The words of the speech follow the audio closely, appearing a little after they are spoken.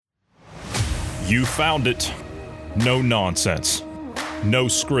You found it. No nonsense. No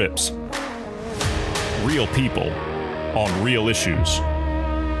scripts. Real people on real issues.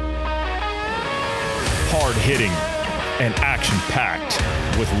 Hard-hitting and action-packed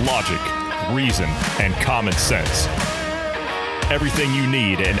with logic, reason, and common sense. Everything you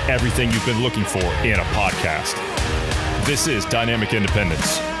need and everything you've been looking for in a podcast. This is Dynamic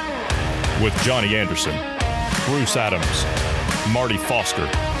Independence with Johnny Anderson, Bruce Adams, Marty Foster,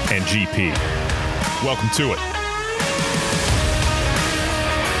 and GP. Welcome to it.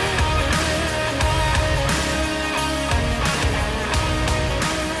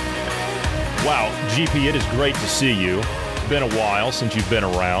 Wow, GP, it is great to see you. It's been a while since you've been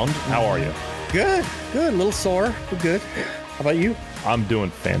around. How are you? Good. A little sore, but good. How about you? I'm doing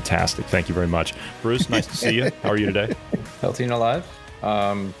fantastic. Thank you very much. Bruce, nice to see you. How are you today? Healthy and alive.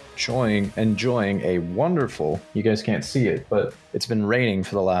 Enjoying a wonderful, you guys can't see it, but it's been raining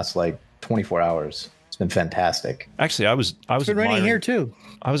for the last 24 hours. It's been fantastic. Actually, I was It's been raining here too.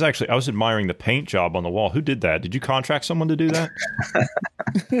 I was admiring the paint job on the wall. Who did that? Did you contract someone to do that?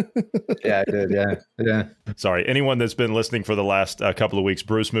 Yeah, I did. Yeah. Sorry. Anyone that's been listening for the last couple of weeks,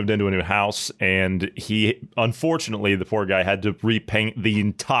 Bruce moved into a new house, and unfortunately, the poor guy had to repaint the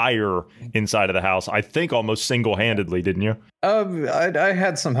entire inside of the house. I think almost single-handedly, didn't you? I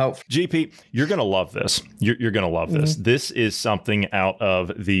had some help. GP, you're going to love this. You're going to love this. This is something out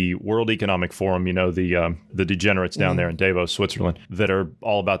of the World Economic Forum, the degenerates down there in Davos, Switzerland, that are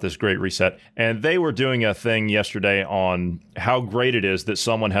all about this great reset. And they were doing a thing yesterday on how great it is that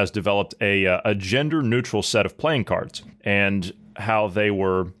someone has developed a gender-neutral set of playing cards, and how they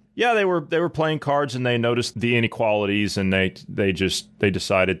were playing cards, and they noticed the inequalities, and they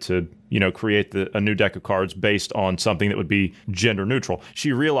decided to create a new deck of cards based on something that would be gender neutral.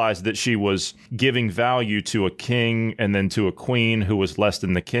 She realized that she was giving value to a king, and then to a queen who was less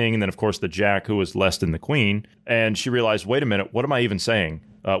than the king, and then of course the jack who was less than the queen. And she realized, wait a minute, what am I even saying?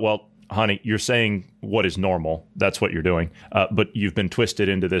 Well, honey, you're saying what is normal. That's what you're doing. But you've been twisted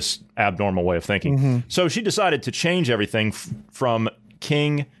into this abnormal way of thinking. Mm-hmm. So she decided to change everything from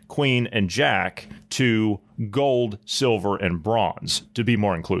king, queen, and jack to gold, silver, and bronze to be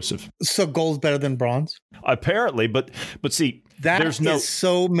more inclusive. So gold's better than bronze? Apparently, but see, is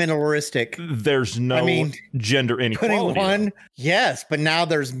so mineralistic. There's no gender inequality. Putting one, yes, but now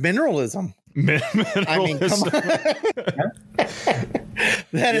there's mineralism. Mineralism. I mean, come on.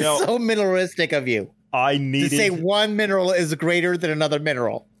 That is so mineralistic of you. To say one mineral is greater than another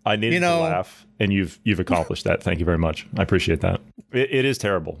mineral. I needed to laugh, and you've accomplished that. Thank you very much. I appreciate that. It is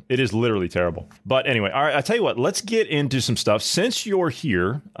terrible. It is literally terrible. But anyway, all right, I tell you what, let's get into some stuff. Since you're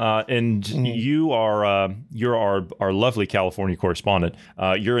here, and you're our lovely California correspondent.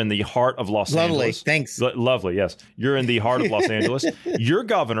 You're in the heart of Los Angeles. Lovely, thanks. Lovely, yes. You're in the heart of Los Angeles. Your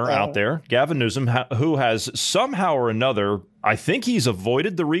governor out there, Gavin Newsom, who has somehow or another, I think he's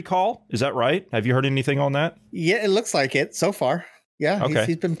avoided the recall. Is that right? Have you heard anything on that? Yeah, it looks like it so far. Yeah, okay.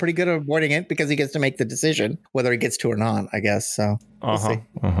 He's been pretty good at avoiding it because he gets to make the decision whether he gets to or not, I guess. So we'll see.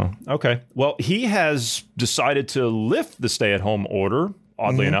 Okay. Well, he has decided to lift the stay-at-home order,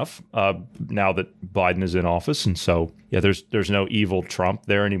 oddly enough, now that Biden is in office. And so, there's no evil Trump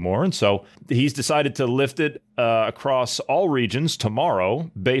there anymore. And so he's decided to lift it across all regions tomorrow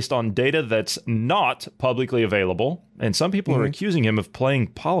based on data that's not publicly available. And some people are accusing him of playing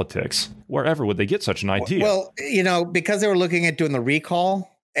politics. Wherever would they get such an idea? Well, because they were looking at doing the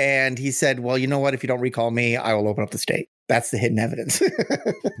recall, and he said, well, you know what? If you don't recall me, I will open up the state. That's the hidden evidence.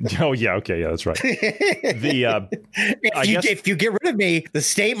 Oh, yeah. Okay. Yeah, that's right. If you get rid of me, the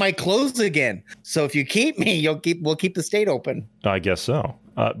state might close again. So if you keep me, we'll keep the state open. I guess so.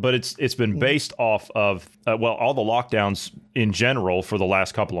 But it's been based off of, all the lockdowns in general for the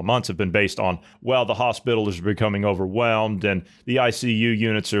last couple of months have been based on, the hospitals are becoming overwhelmed and the ICU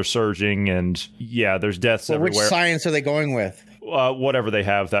units are surging, and there's deaths everywhere. Which science are they going with? Whatever they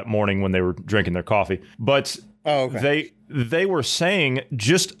have that morning when they were drinking their coffee. But they were saying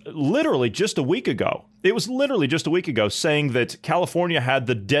literally just a week ago. It was literally just a week ago saying that California had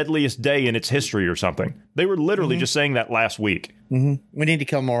the deadliest day in its history or something. They were literally just saying that last week. We need to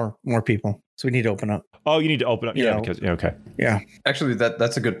kill more people. So we need to open up. Oh, you need to open up. Okay. Yeah. Actually,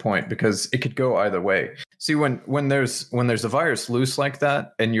 that's a good point, because it could go either way. See, when there's a virus loose like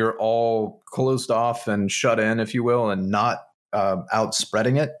that, and you're all closed off and shut in, if you will, and not out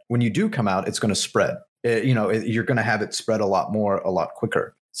spreading it, when you do come out, it's going to spread. You're going to have it spread a lot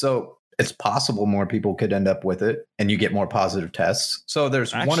quicker. So it's possible more people could end up with it, and you get more positive tests. So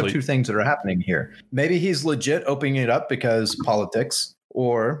there's one of two things that are happening here. Maybe he's legit opening it up because politics,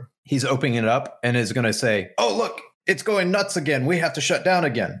 or he's opening it up and is going to say, oh, look, it's going nuts again. We have to shut down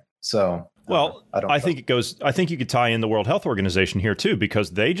again. So Well, I think it goes. I think you could tie in the World Health Organization here too,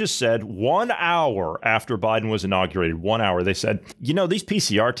 because they just said 1 hour after Biden was inaugurated, 1 hour, they said, these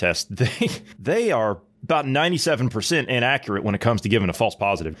PCR tests, they are about 97% inaccurate when it comes to giving a false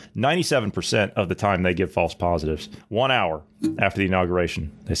positive. 97% of the time they give false positives. 1 hour after the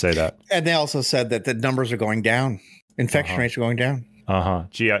inauguration, they say that. And they also said that the numbers are going down. Infection rates are going down.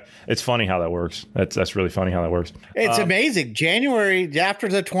 Gee, it's funny how that works. That's really funny how that works. It's amazing. January, after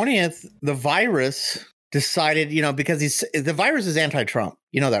the 20th, the virus decided, because the virus is anti-Trump.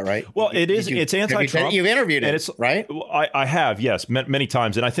 You know that, right? Well, it's anti-Trump. You've interviewed it, right? I have, yes, many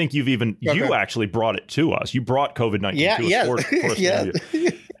times. And I think you actually brought it to us. You brought COVID-19 to us for us to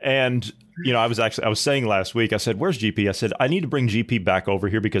interview. And, I was saying last week, I said, where's GP? I said, I need to bring GP back over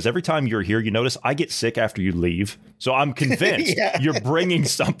here because every time you're here, you notice I get sick after you leave. So I'm convinced you're bringing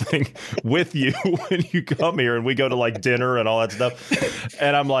something with you when you come here and we go to like dinner and all that stuff.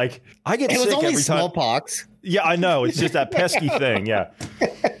 And I'm like, I get sick every time. It was only smallpox. Yeah, I know. It's just that pesky thing. Yeah.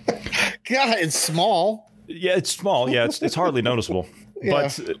 God, it's small. Yeah, it's small. Yeah, it's hardly noticeable. Yeah.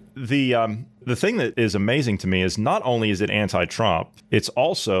 But the thing that is amazing to me is not only is it anti-Trump, it's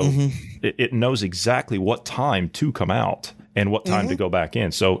also it knows exactly what time to come out and what time to go back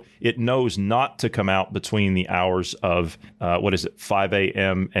in. So it knows not to come out between the hours of 5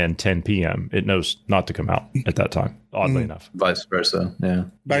 a.m. and 10 p.m. It knows not to come out at that time. Oddly enough, vice versa. Yeah,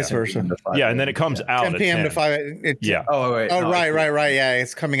 vice versa. Yeah, and then it comes out 10 p.m. at 10. to 5. Yeah. Oh, wait. Oh, right. Yeah,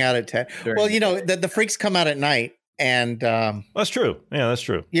 it's coming out at 10. Well, the freaks come out at night. And that's true. Yeah, that's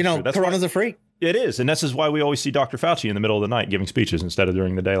true. That's Corona's a freak. It is. And this is why we always see Dr. Fauci in the middle of the night giving speeches instead of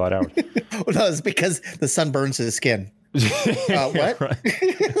during the daylight hours. Well, no, it's because the sun burns his skin. What?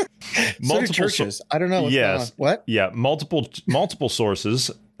 Multiple churches. I don't know what's going on. What? Yeah. Multiple sources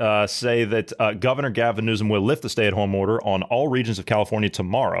say that Governor Gavin Newsom will lift the stay-at-home order on all regions of California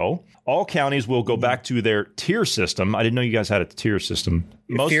tomorrow. All counties will go back to their tier system. I didn't know you guys had a tier system.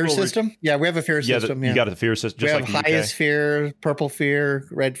 Fear system? Yeah, we have a fear system. You got a fear system. Just we have highest fear, purple fear,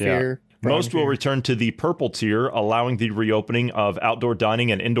 red fear. Most will return to the purple tier, allowing the reopening of outdoor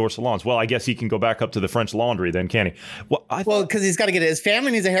dining and indoor salons. Well, I guess he can go back up to the French Laundry then, can he? Well, because he's got to get it. His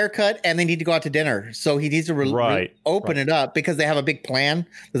family needs a haircut and they need to go out to dinner. So he needs to open it up because they have a big plan.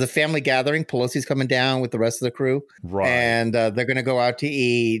 There's a family gathering. Pelosi's coming down with the rest of the crew. Right. And they're going to go out to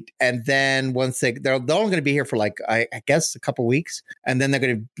eat. And then once they're only going to be here for I guess a couple weeks. And then they're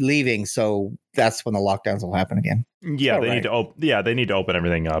going to be leaving. So that's when the lockdowns will happen again. Yeah, they need to they need to open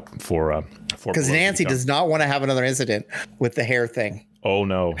everything up for because Nancy does not want to have another incident with the hair thing. Oh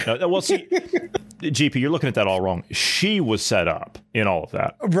no. Well, see, GP, you're looking at that all wrong. She was set up in all of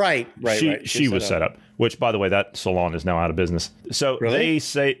that. Right. She was set up. Which, by the way, that salon is now out of business. So They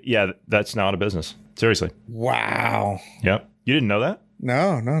say, that's now out of business. Seriously. Wow. Yep. You didn't know that?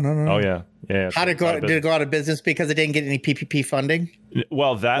 No. Oh yeah. How did it go out of business because it didn't get any PPP funding?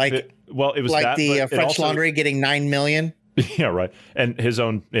 Well, it was like the French Laundry getting $9 million. Yeah, right. And his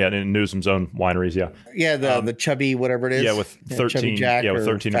own, and Newsom's own wineries, yeah. Yeah, the chubby whatever it is. Yeah, with 13, with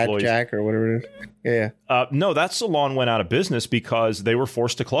 13 Fat employees. Jack or whatever it is. Yeah. No, that salon went out of business because they were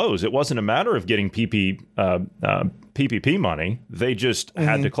forced to close. It wasn't a matter of getting PPP money. They just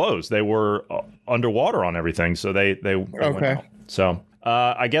had to close. They were underwater on everything, so they went out. So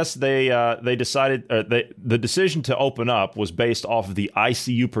I guess they decided the decision to open up was based off of the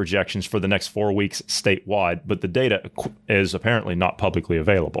ICU projections for the next 4 weeks statewide, but the data is apparently not publicly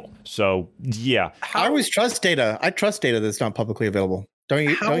available. So yeah, I always trust data. I trust data that's not publicly available. Don't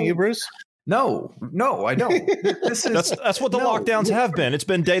you? Don't you, Bruce? No, I don't. That's what the lockdowns have been. It's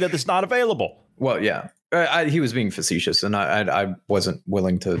been data that's not available. Well, yeah. He was being facetious, and I wasn't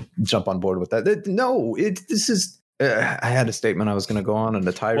willing to jump on board with that. This is. I had a statement I was going to go on and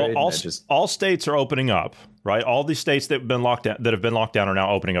a tirade. Well, all states are opening up, right? All these states that have been locked down are now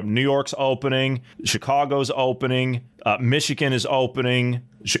opening up. New York's opening, Chicago's opening, Michigan is opening,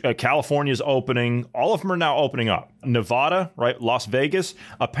 California's opening. All of them are now opening up. Nevada, right? Las Vegas.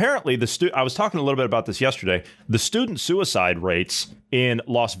 Apparently, I was talking a little bit about this yesterday. The student suicide rates in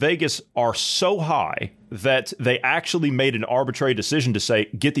Las Vegas are so high that they actually made an arbitrary decision to say,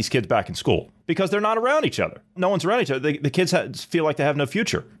 get these kids back in school because they're not around each other. No one's around each other. The kids feel like they have no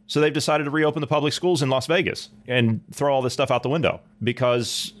future. So they've decided to reopen the public schools in Las Vegas and throw all this stuff out the window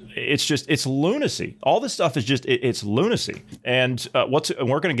because it's lunacy. All this stuff is it's lunacy. And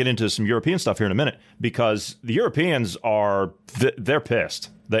we're going to get into some European stuff here in a minute because the Europeans they're pissed.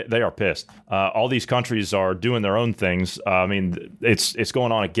 They are pissed. All these countries are doing their own things. I mean, it's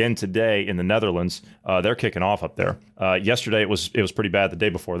going on again today in the Netherlands. They're kicking off up there. Yesterday it was pretty bad. The day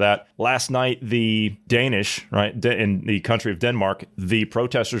before that, last night the Danish, right, in the country of Denmark, the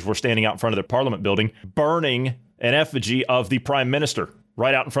protesters were standing out in front of their parliament building, burning an effigy of the prime minister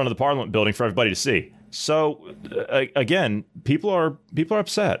right out in front of the parliament building for everybody to see. So again, people are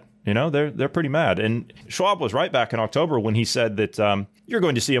upset. You know, they're pretty mad. And Schwab was right back in October when he said that you're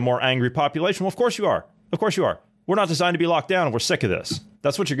going to see a more angry population. Well, of course you are. Of course you are. We're not designed to be locked down, and we're sick of this.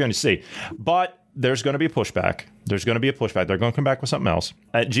 That's what you're going to see. But there's going to be a pushback. There's going to be a pushback. They're going to come back with something else.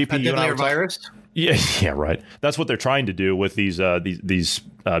 At GP, a deadlier virus? Yeah, right. That's what they're trying to do with these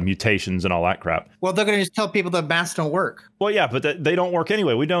mutations and all that crap. Well, they're going to just tell people that masks don't work. Well, yeah, but they don't work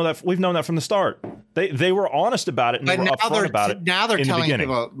anyway. We know that. We've known that from the start. They were honest about it and they were upfront about it. Now they're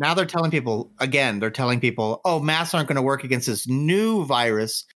telling people, oh, masks aren't going to work against this new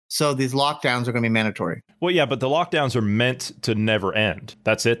virus. So these lockdowns are going to be mandatory. Well, yeah, but the lockdowns are meant to never end.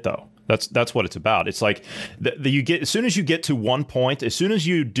 That's it, though. That's what it's about. It's like you get, as soon as you get to one point, as soon as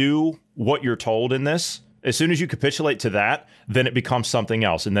you do what you're told in this, as soon as you capitulate to that, then it becomes something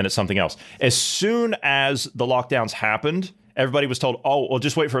else, and then it's something else. As soon as the lockdowns happened, everybody was told, oh, well,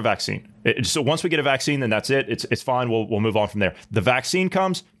 just wait for a vaccine. So once we get a vaccine, then that's it. It's fine. We'll move on from there. The vaccine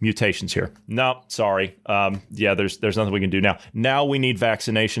comes, mutations here. No, sorry. Yeah, there's nothing we can do now. Now we need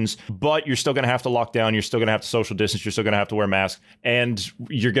vaccinations, but you're still going to have to lock down. You're still going to have to social distance. You're still going to have to wear masks, and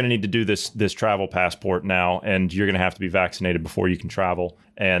you're going to need to do this travel passport now, and you're going to have to be vaccinated before you can travel.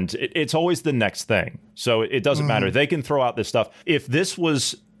 And it's always the next thing. So it doesn't matter. They can throw out this stuff. If this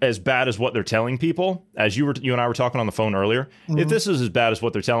was as bad as what they're telling people, as you and I were talking on the phone earlier, if this is as bad as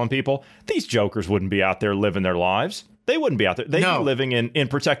what they're telling people, these jokers wouldn't be out there living their lives. They wouldn't be out there. They'd be living in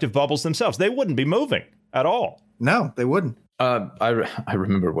protective bubbles themselves. They wouldn't be moving at all. No, they wouldn't. I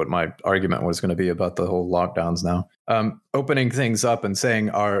remember what my argument was going to be about the whole lockdowns now. Opening things up and saying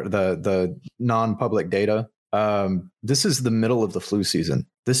the non-public data. This is the middle of the flu season.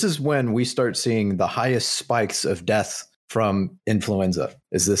 This is when we start seeing the highest spikes of death from influenza,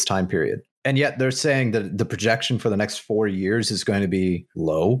 is this time period. And yet they're saying that the projection for the next 4 years is going to be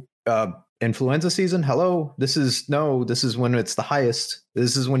low. Influenza season, hello? This is when it's the highest.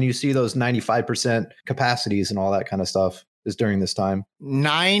 This is when you see those 95% capacities and all that kind of stuff is during this time.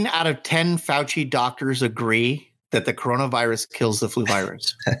 9 out of 10 Fauci doctors agree that the coronavirus kills the flu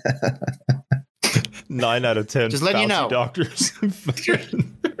virus. 9 out of 10 just letting you know. Doctors.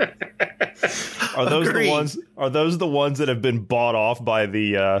 Are those the ones that have been bought off by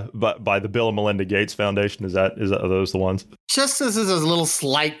the Bill and Melinda Gates Foundation? Are those the ones? Just as this is a little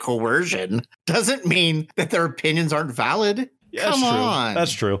slight coercion doesn't mean that their opinions aren't valid. Yeah, Come on.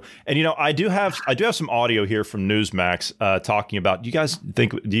 That's true. And I do have some audio here from Newsmax talking about. Do you guys want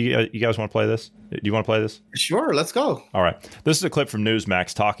to play this? Do you want to play this? Sure, let's go. All right. This is a clip from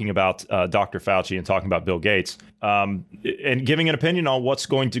Newsmax talking about Dr. Fauci and talking about Bill Gates and giving an opinion on what's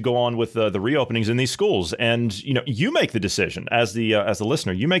going to go on with the reopenings in these schools. And you make the decision as the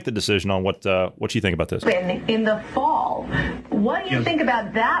listener. You make the decision on what you think about this. In the fall, what do you think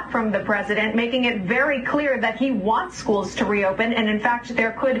about that from the president, making it very clear that he wants schools to reopen, and in fact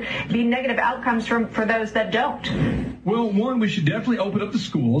there could be negative outcomes for those that don't? Well, one, we should definitely open up the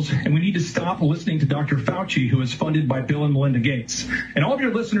schools, and we need to stop listening to Dr. Fauci, who is funded by Bill and Melinda Gates. And all of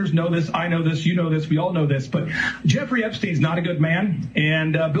your listeners know this, I know this, you know this, we all know this, but Jeffrey Epstein's not a good man,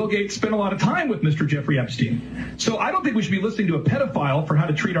 and Bill Gates spent a lot of time with Mr. Jeffrey Epstein. So I don't think we should be listening to a pedophile for how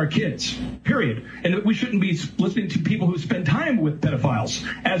to treat our kids, period. And that we shouldn't be listening to people who spend time with pedophiles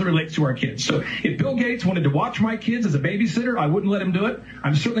as it relates to our kids. So if Bill Gates wanted to watch my kids as a babysitter, I wouldn't let him do it.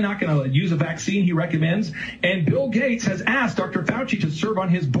 I'm certainly not going to use a vaccine he recommends. And Bill Gates has asked Dr. Fauci to serve on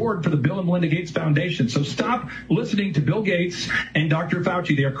his board for the Bill and Melinda Gates Foundation. So stop listening to Bill Gates and Dr.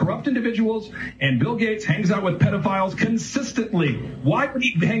 Fauci. They are corrupt individuals, and Bill Gates hangs out with pedophiles consistently. Why would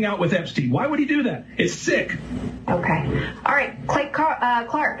he hang out with Epstein? Why would he do that? It's sick. Okay. All right. Clay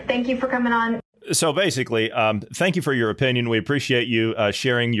Clark, thank you for coming on. So basically, thank you for your opinion. We appreciate you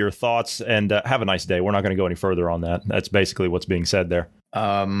sharing your thoughts, and have a nice day. We're not going to go any further on that. That's basically what's being said there.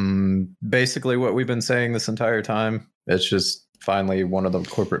 Basically what we've been saying this entire time. It's just finally one of the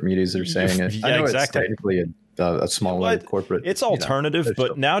corporate medias are saying it. Yeah, I know exactly. It's technically a smaller corporate. It's alternative,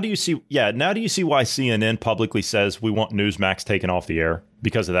 but now do you see why CNN publicly says we want Newsmax taken off the air?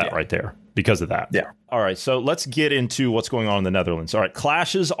 because of that right there. Because of that. Yeah. All right. So let's get into what's going on in the Netherlands. All right.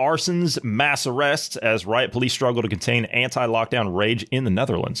 Clashes, arsons, mass arrests as riot police struggle to contain anti-lockdown rage in the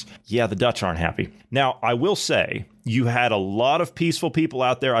Netherlands. Yeah, the Dutch aren't happy. Now, I will say you had a lot of peaceful people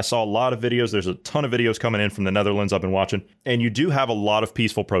out there. I saw a lot of videos. There's a ton of videos coming in from the Netherlands I've been watching. And you do have a lot of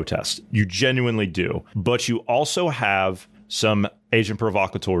peaceful protests. You genuinely do. But you also have some agent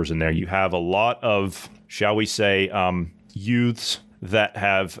provocateurs in there. You have a lot of, shall we say, youths that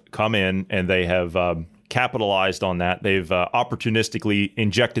have come in and they have capitalized on that. They've opportunistically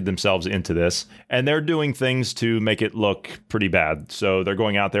injected themselves into this, and they're doing things to make it look pretty bad. So they're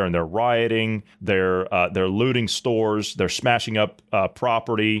going out there and they're rioting, they're looting stores, they're smashing up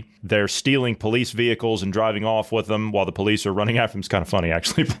property, they're stealing police vehicles and driving off with them while the police are running after them. It's kind of funny,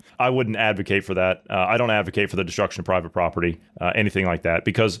 actually. I wouldn't advocate for that. I don't advocate for the destruction of private property, anything like that,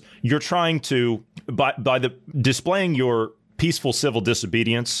 because you're trying to, by the displaying your peaceful civil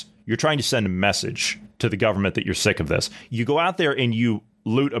disobedience, you're trying to send a message to the government that you're sick of this. You go out there and you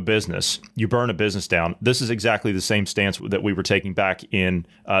loot a business, you burn a business down. This is exactly the same stance that we were taking back in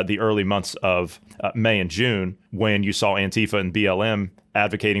the early months of May and June, when you saw Antifa and BLM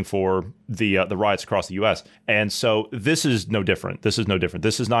advocating for the riots across the U.S. And so this is no different. This is no different.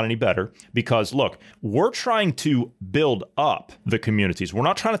 This is not any better, because, look, we're trying to build up the communities. We're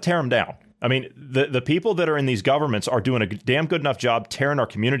not trying to tear them down. I mean, the people that are in these governments are doing a damn good enough job tearing our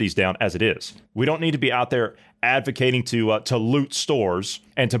communities down as it is. We don't need to be out there advocating to loot stores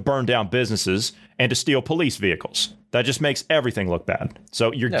and to burn down businesses and to steal police vehicles. That just makes everything look bad.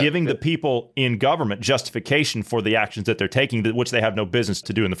 So you're giving the people in government justification for the actions that they're taking, which they have no business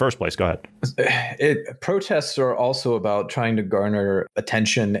to do in the first place. Go ahead. Protests are also about trying to garner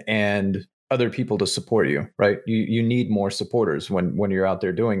attention and other people to support you, right? You need more supporters when you're out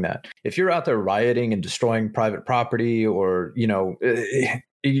there doing that. If you're out there rioting and destroying private property, or, you're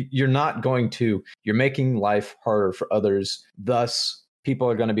making life harder for others. Thus, people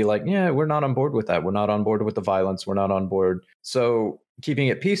are going to be like, yeah, we're not on board with that. We're not on board with the violence. We're not on board. So keeping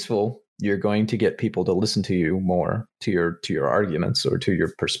it peaceful, you're going to get people to listen to you more, to your arguments or to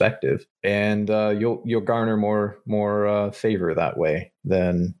your perspective, and you'll garner more favor that way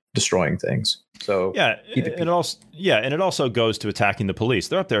than destroying things. So and it also goes to attacking the police.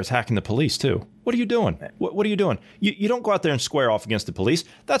 They're up there attacking the police too. What are you doing? What are you doing? You don't go out there and square off against the police.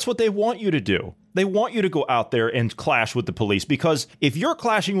 That's what they want you to do. They want you to go out there and clash with the police, because if you're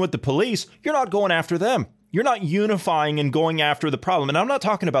clashing with the police, you're not going after them. You're not unifying and going after the problem. And I'm not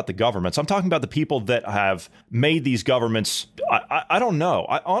talking about the governments. I'm talking about the people that have made these governments. I don't know.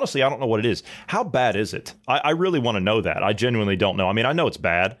 Honestly, I don't know what it is. How bad is it? I really want to know that. I genuinely don't know. I mean, I know it's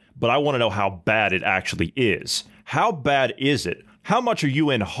bad, but I want to know how bad it actually is. How bad is it? How much are you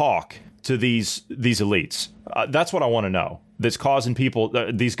in hawk to these elites? That's what I want to know. That's causing people,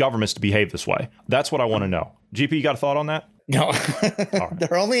 these governments, to behave this way. That's what I want to know. GP, you got a thought on that? No,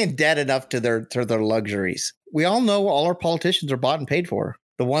 they're only in debt enough to their luxuries. We all know all our politicians are bought and paid for.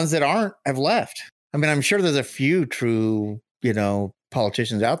 The ones that aren't have left. I mean, I'm sure there's a few true,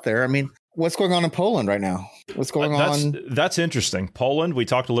 politicians out there. I mean, what's going on in Poland right now? What's going on? That's interesting. Poland, we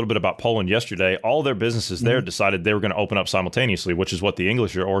talked a little bit about Poland yesterday. All their businesses there decided they were going to open up simultaneously, which is what the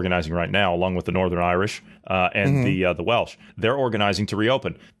English are organizing right now, along with the Northern Irish and the Welsh. They're organizing to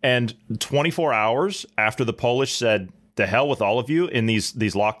reopen. And 24 hours after the Polish said, to hell with all of you in these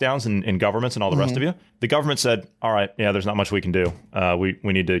lockdowns and governments and all the rest of you, the government said, all right, yeah, there's not much we can do.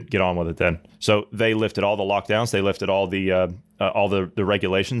 We need to get on with it then. So they lifted all the lockdowns. They lifted all the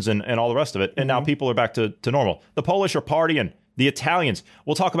regulations and all the rest of it. And now people are back to normal. The Polish are partying. The Italians,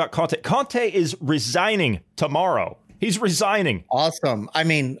 we'll talk about Conte. Conte is resigning tomorrow. He's resigning. Awesome. I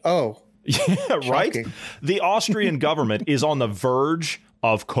mean, yeah, right? The Austrian government is on the verge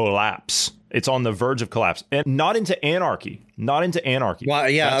of collapse. It's on the verge of collapse, and not into anarchy. Well,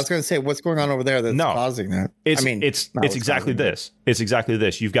 yeah, I was going to say, what's going on over there that's causing that? It's exactly this. It's exactly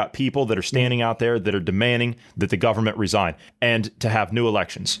this. You've got people that are standing out there that are demanding that the government resign and to have new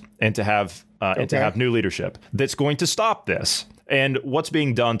elections and to have new leadership that's going to stop this. And what's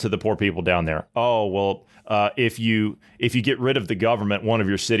being done to the poor people down there? Oh, well, if you get rid of the government, one of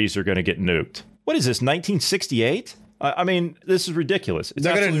your cities are going to get nuked. What is this, 1968? I mean, this is ridiculous.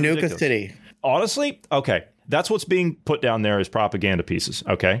 They're going to nuke a city. Honestly, okay. That's what's being put down there as propaganda pieces,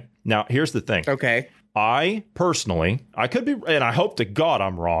 okay? Now, here's the thing. Okay. I personally, I could be, and I hope to God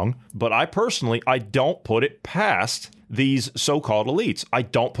I'm wrong, but I don't put it past these so-called elites. I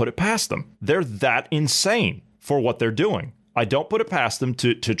don't put it past them. They're that insane for what they're doing. I don't put it past them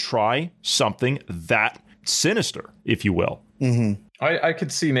to try something that sinister, if you will. I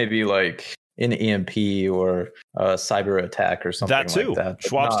could see maybe like an EMP or a cyber attack or something that too. like that.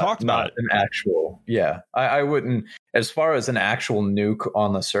 Schwab's talked about it. An actual, I wouldn't, as far as an actual nuke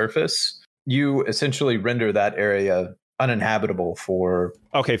on the surface, you essentially render that area uninhabitable for...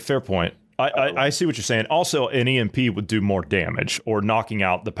 Okay, fair point. I see what you're saying. Also, an EMP would do more damage, or knocking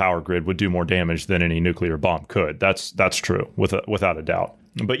out the power grid would do more damage than any nuclear bomb could. That's true, without a doubt.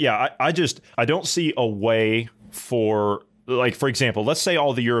 But yeah, I don't see a way for, like, for example, let's say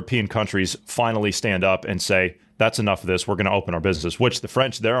all the European countries finally stand up and say, that's enough of this, we're going to open our businesses, which the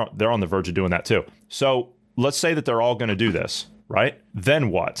French, they're on the verge of doing that too. So let's say that they're all going to do this, right?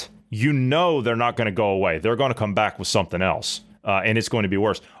 Then what? You know they're not going to go away. They're going to come back with something else. And it's going to be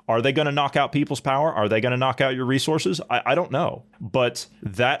worse. Are they going to knock out people's power? Are they going to knock out your resources? I don't know. But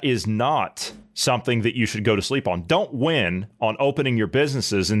that is not something that you should go to sleep on. Don't win on opening your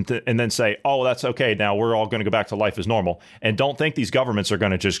businesses and then say, oh, that's okay. Now we're all going to go back to life as normal. And don't think these governments are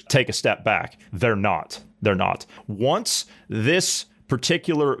going to just take a step back. They're not. They're not. Once this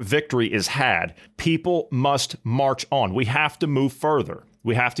particular victory is had, people must march on. We have to move further.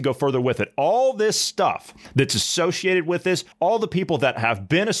 We have to go further with it. All this stuff that's associated with this, all the people that have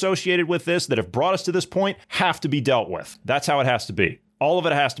been associated with this, that have brought us to this point, have to be dealt with. That's how it has to be. All of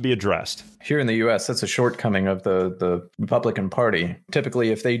it has to be addressed. Here in the U.S., that's a shortcoming of the Republican Party. Typically,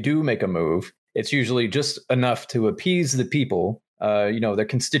 if they do make a move, it's usually just enough to appease the people, their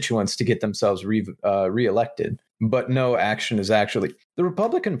constituents, to get themselves reelected. But no action is actually... The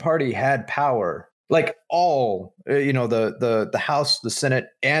Republican Party had power. Like all, the House, the Senate,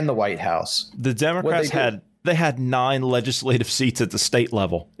 and the White House. The Democrats had 9 legislative seats at the state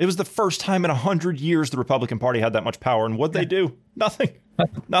level. It was the first time in 100 years the Republican Party had that much power. And what'd they do? Nothing.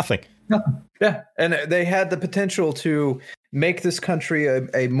 Nothing. Yeah. And they had the potential to make this country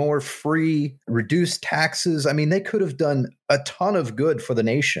a more free, reduce taxes. I mean, they could have done a ton of good for the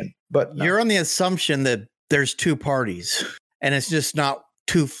nation. But you're on the assumption that there's 2 parties, and it's just not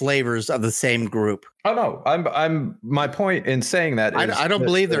 2 flavors of the same group. Oh no, I'm my point in saying that is I don't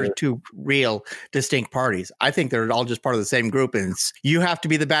believe there's 2 real distinct parties. I think they're all just part of the same group, and you have to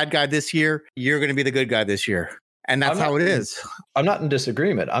be the bad guy this year. You're going to be the good guy this year, and that's how it is. I'm not in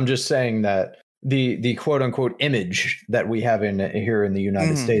disagreement. I'm just saying that the quote unquote image that we have here in the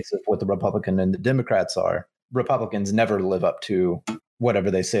United States of what the Republican and the Democrats are. Republicans never live up to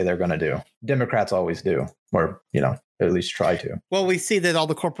whatever they say they're going to do. Democrats always do, or at least try to. Well, we see that all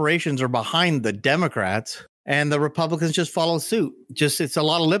the corporations are behind the Democrats, and the Republicans just follow suit. It's a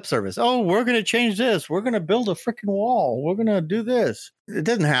lot of lip service. Oh, we're going to change this. We're going to build a freaking wall. We're going to do this. It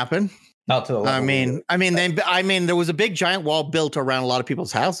doesn't happen. Not to the level. I mean, there was a big giant wall built around a lot of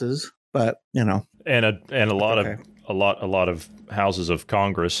people's houses, but and a lot of houses of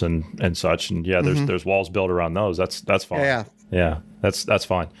Congress and such, and there's walls built around those. That's fine. Yeah, that's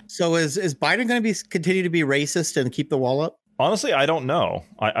fine. So is Biden going to continue to be racist and keep the wall up? Honestly, I don't know.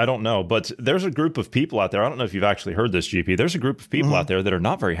 I don't know. But there's a group of people out there. I don't know if you've actually heard this, GP. There's a group of people out there that are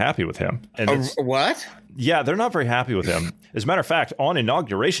not very happy with him. And what? Yeah, they're not very happy with him. As a matter of fact, on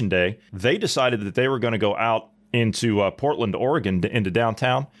Inauguration Day, they decided that they were going to go out into Portland, Oregon, into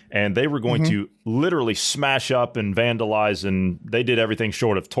downtown, and they were going to literally smash up and vandalize, and they did everything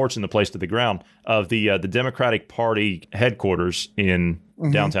short of torching the place to the ground, of the Democratic Party headquarters in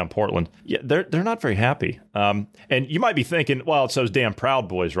downtown Portland. Yeah, they're not very happy. And you might be thinking, well, it's those damn Proud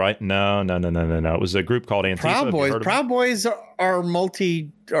Boys, right? No. It was a group called Antifa. Proud Boys are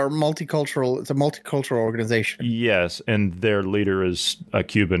multicultural. It's a multicultural organization. Yes, and their leader is a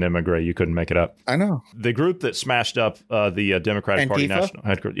Cuban immigrant. You couldn't make it up. I know. The group that smashed up the Democratic Party national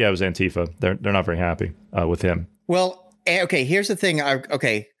headquarters. Yeah, it was Antifa. They're not very happy with him. Well, okay. Here's the thing.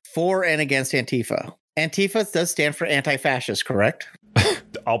 For and against Antifa. Antifa does stand for anti-fascist, correct?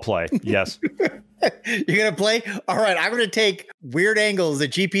 I'll play. Yes. You're going to play? All right. I'm going to take weird angles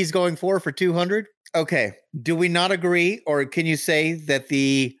that GP's going for 200. Okay. Do we not agree? Or can you say that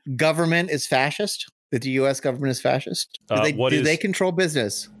the government is fascist? That the U.S. government is fascist? Do they control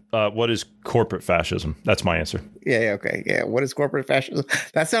business? What is corporate fascism? That's my answer. Yeah. Okay. Yeah. What is corporate fascism?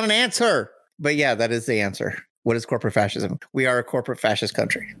 That's not an answer. But yeah, that is the answer. What is corporate fascism? We are a corporate fascist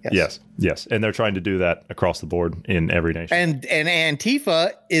country. Yes. And they're trying to do that across the board in every nation. And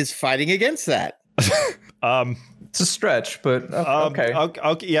Antifa is fighting against that. It's a stretch, but okay.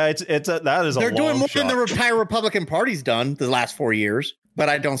 Yeah, that is a long shot. They're doing more than the entire Republican Party's done the last 4 years. But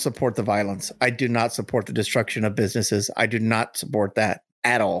I don't support the violence. I do not support the destruction of businesses. I do not support that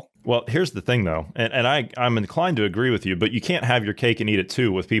at all. Well, here's the thing, though, and I'm inclined to agree with you, but you can't have your cake and eat it,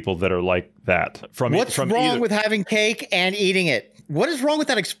 too, with people that are like that. What's wrong with having cake and eating it? What is wrong with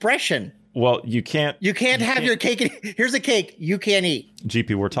that expression? Well, you can't have your cake. Here's a cake you can't eat.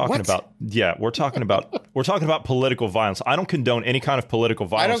 GP, we're talking about political violence. I don't condone any kind of political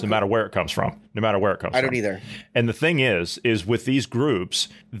violence, no matter where it comes from. I don't either. And the thing is with these groups,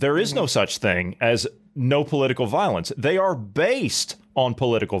 there is no such thing as no political violence. They are based on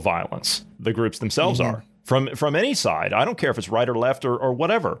political violence. The groups themselves are. From any side. I don't care if it's right or left or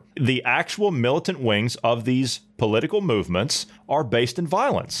whatever. The actual militant wings of these political movements are based in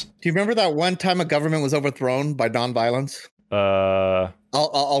violence. Do you remember that one time a government was overthrown by nonviolence?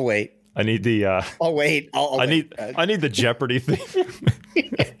 I'll wait. I need the. I'll wait. I need the Jeopardy theme.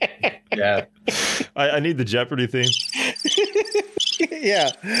 Yeah. I need the Jeopardy theme.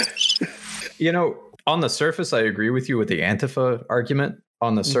 Yeah. You know, on the surface, I agree with you with the Antifa argument.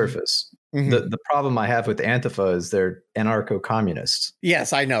 On the surface. The problem I have with Antifa is they're anarcho-communists.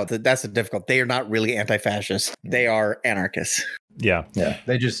 Yes, I know that's difficult. They are not really anti-fascists. They are anarchists. Yeah.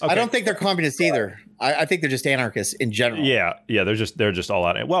 They just. Okay. I don't think they're communists either. I think they're just anarchists in general. Yeah. They're just all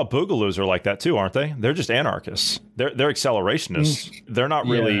out. Well, Boogaloos are like that too, aren't they? They're just anarchists. They're accelerationists. They're not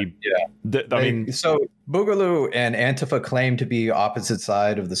really. Yeah. I mean, so Boogaloo and Antifa claim to be opposite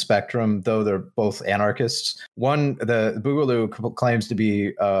side of the spectrum, though they're both anarchists. The Boogaloo claims to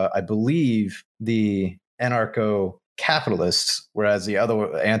be, I believe, the anarcho-capitalists, whereas the other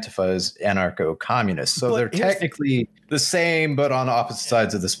Antifa is anarcho-communist. So they're technically the same, but on opposite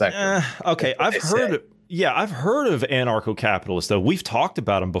sides of the spectrum. Okay, I've heard of anarcho-capitalists, though. We've talked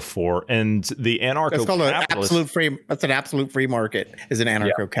about them before, and the anarcho-capitalist... That's an absolute free market. Is an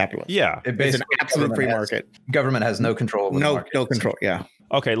anarcho-capitalist. Yeah, it's an absolute free market. Government has no control over the market. No control. Yeah.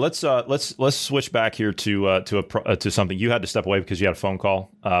 Okay, let's switch back here to something. You had to step away because you had a phone call,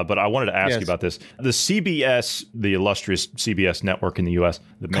 but I wanted to ask you about this. The CBS, the illustrious CBS network in the U.S.,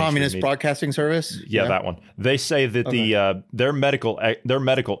 the Communist Broadcasting Service. Yeah, that one. They say that their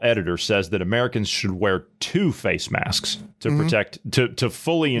medical editor says that Americans should wear 2 face masks to protect to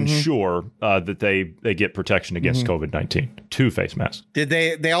fully ensure that they get protection against COVID-19. 2 face masks. Did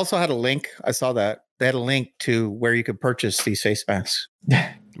they also had a link? I saw that. They had a link to where you could purchase these face masks.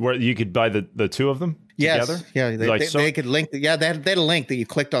 Where you could buy the 2 of them together? Yeah, they could link. They had a link that you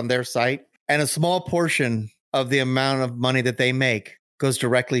clicked on their site, and a small portion of the amount of money that they make goes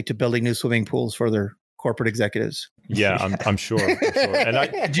directly to building new swimming pools for their corporate executives. Yeah, I'm sure. And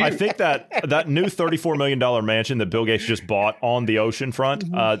I think that new $34 million mansion that Bill Gates just bought on the ocean front,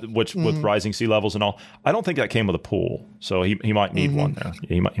 which with rising sea levels and all, I don't think that came with a pool. So he might need one there.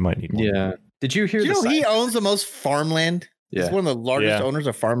 He might need one. Yeah. Did you hear? He owns the most farmland. Yeah. He's one of the largest owners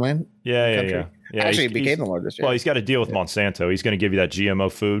of farmland. Yeah. Actually, it became the largest. Well, he's got to deal with Monsanto. He's going to give you that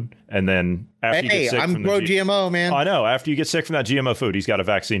GMO food, and then after you get sick I'm pro GMO, man. I know. After you get sick from that GMO food, he's got a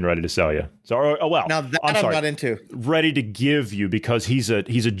vaccine ready to sell you. So, now that I'm not into. Ready to give you because he's a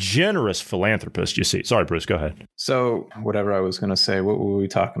generous philanthropist. You see. Sorry, Bruce. Go ahead. So, whatever I was going to say, what were we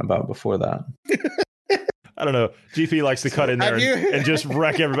talking about before that? I don't know. GP likes to cut in there and just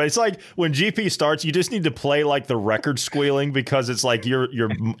wreck everybody. It's like when GP starts, you just need to play like the record squealing because it's like your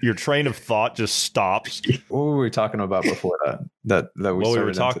train of thought just stops. What were we talking about before that?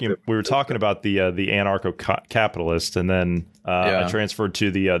 We were talking about the anarcho-capitalist, and then I transferred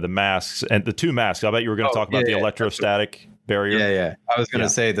to the masks and the 2 masks. I bet you were going to talk about the electrostatic barrier. Yeah. I was going to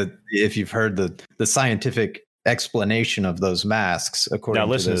say that if you've heard the scientific explanation of those masks, according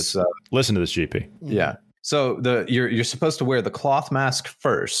to this, listen to this, GP. Yeah. So you're supposed to wear the cloth mask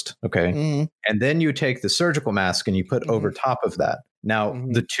first, okay? And then you take the surgical mask and you put over top of that. Now,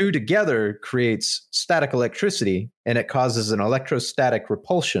 the 2 together creates static electricity, and it causes an electrostatic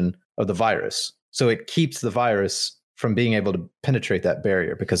repulsion of the virus. So it keeps the virus from being able to penetrate that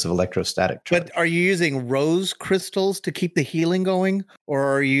barrier because of electrostatic charge. But are you using rose crystals to keep the healing going, or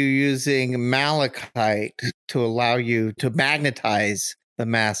are you using malachite to allow you to magnetize the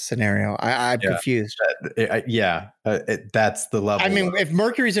mask scenario? I'm confused. That's the level. I mean, if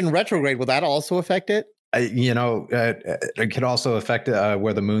Mercury's in retrograde, will that also affect it? It could also affect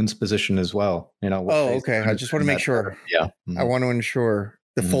where the moon's position as well. Okay. I just want to make sure. Yeah. I want to ensure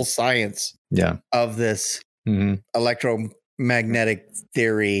the full science of this electromagnetic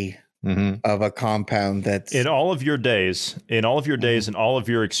theory of a compound that's in all of your days and all of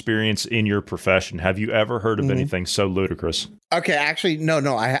your experience in your profession. Have you ever heard of anything so ludicrous? Okay, actually,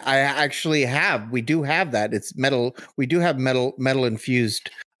 no. I actually have. We do have that. It's metal. We do have metal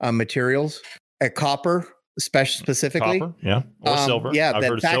infused materials. Copper, specifically. Copper, yeah, or silver. Yeah, I've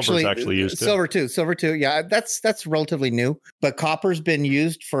heard silver is actually used. Silver too. Yeah, that's relatively new. But copper's been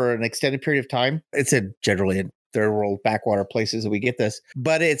used for an extended period of time. It's generally in third world backwater places that we get this,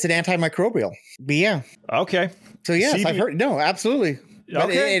 but it's an antimicrobial. But yeah. Okay. So yes, I've heard. No, absolutely. But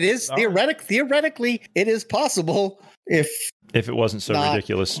Okay. it is theoretically, it is possible if If it wasn't so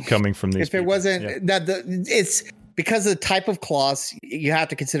ridiculous coming from these if it people. wasn't that it's because of the type of cloths, you have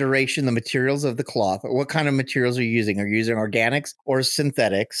to consideration the materials of the cloth. What kind of materials are you using? Are you using organics or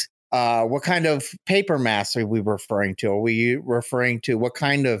synthetics? What kind of paper masks are we referring to? Are we referring to what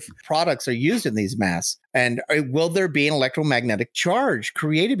kind of products are used in these masks? And will there be an electromagnetic charge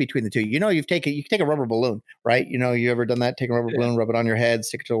created between the two? You can take a rubber balloon, right? You ever done that? Take a rubber balloon, rub it on your head,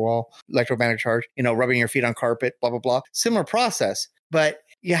 stick it to the wall, electromagnetic charge, rubbing your feet on carpet, blah, blah, blah. Similar process. But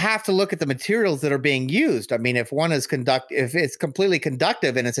you have to look at the materials that are being used. I mean, if it's completely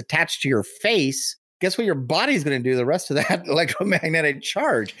conductive and it's attached to your face, guess what your body's going to do the rest of that electromagnetic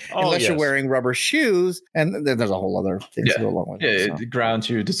charge, unless you're wearing rubber shoes. And then there's a whole other thing to go along with it. So. It grounds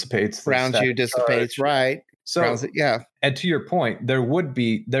you, dissipates. Right. So, and to your point,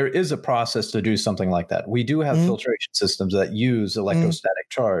 there is a process to do something like that. We do have filtration systems that use electrostatic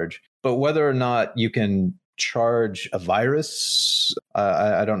charge, but whether or not you can charge a virus,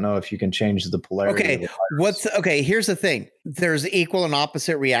 I don't know if you can change the polarity. Okay, here's the thing. There's equal and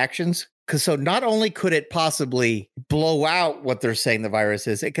opposite reactions. So not only could it possibly blow out what they're saying the virus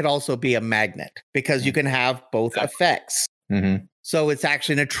is, it could also be a magnet because you can have both effects. Mm-hmm. So it's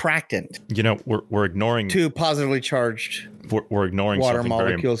actually an attractant. We're ignoring two positively charged. We're ignoring water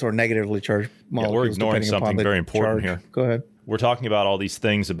molecules or negatively charged molecules. We're ignoring something very important here. Go ahead. We're talking about all these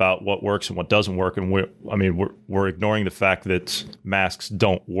things about what works and what doesn't work, and we're ignoring the fact that masks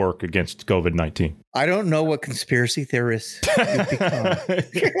don't work against COVID-19. I don't know what conspiracy theorists you've become.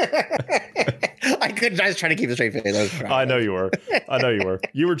 I was trying to keep a straight face. I know you were.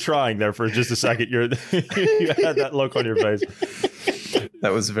 You were trying there for just a second. You had that look on your face.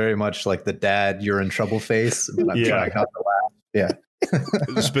 That was very much like the dad, you're in trouble face. But I'm trying not to laugh. Yeah.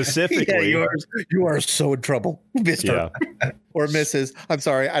 Specifically, you are so in trouble, Mr. or Mrs. I'm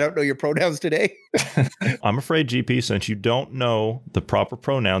sorry, I don't know your pronouns today. I'm afraid, GP, since you don't know the proper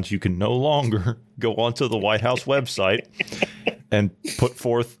pronouns, you can no longer go onto the White House website and put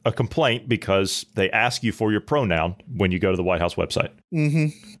forth a complaint because they ask you for your pronoun when you go to the White House website. Mm-hmm.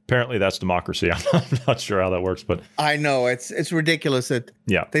 Apparently, that's democracy. I'm not sure how that works, but I know it's ridiculous that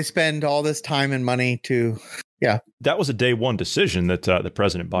they spend all this time and money to. Yeah, that was a day one decision that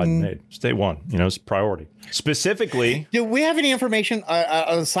President Biden made. It's day one, it's a priority. Specifically, do we have any information?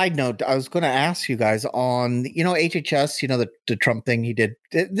 On a side note, I was going to ask you guys on, HHS, the Trump thing he did.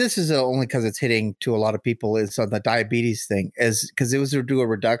 This is only because it's hitting to a lot of people. Is on the diabetes thing, because it was to do a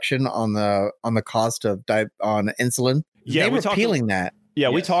reduction on the cost of on insulin. Yeah, they were appealing that. Yeah,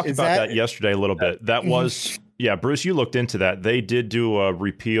 we talked about that yesterday a little bit. That was. Yeah, Bruce, you looked into that. They did do a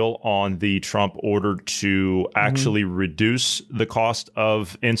repeal on the Trump order to actually reduce the cost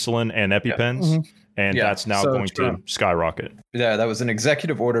of insulin and EpiPens, and that's now going to skyrocket. Yeah, that was an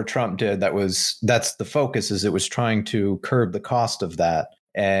executive order Trump did. That's the focus, is it was trying to curb the cost of that.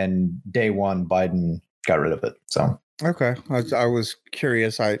 And day one, Biden got rid of it. So okay, I was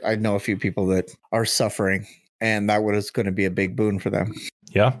curious. I know a few people that are suffering, and that was going to be a big boon for them.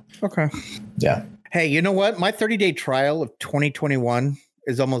 Yeah. Okay. Yeah. Hey, you know what? My 30-day trial of 2021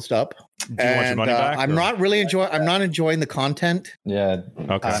 is almost up. Do you want your money back? I'm not enjoying the content. Yeah.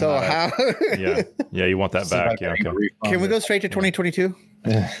 Okay. So how? Yeah, you want that back? Yeah. Okay. Can we go straight to 2022?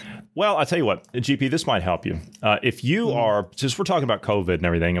 Well, I'll tell you what, GP, this might help you. If you are, since we're talking about COVID and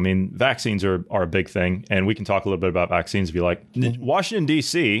everything, I mean, vaccines are a big thing, and we can talk a little bit about vaccines if you like. Washington,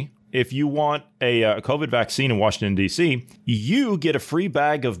 D.C., if you want a COVID vaccine in Washington, D.C., you get a free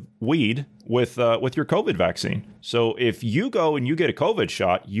bag of weed with your COVID vaccine. So if you go and you get a COVID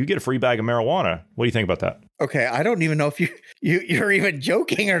shot, you get a free bag of marijuana. What do you think about that? Okay, I don't even know if you're even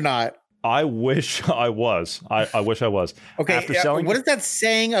joking or not. I wish I was. I wish I was. Okay, what is that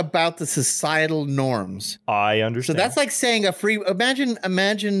saying about the societal norms? I understand. So that's like saying a free.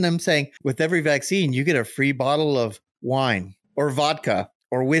 Imagine them saying, with every vaccine, you get a free bottle of wine or vodka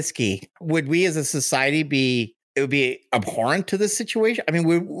or whiskey. Would we as a society it would be abhorrent to this situation? I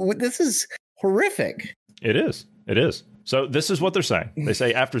mean, this is horrific. It is. So this is what they're saying. They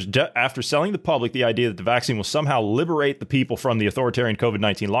say after selling the public the idea that the vaccine will somehow liberate the people from the authoritarian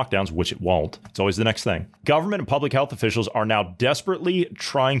COVID-19 lockdowns, which it won't. It's always the next thing. Government and public health officials are now desperately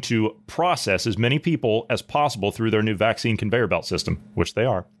trying to process as many people as possible through their new vaccine conveyor belt system, which they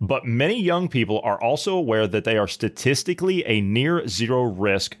are. But many young people are also aware that they are statistically a near zero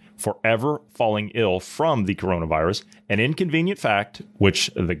risk for ever falling ill from the coronavirus, an inconvenient fact which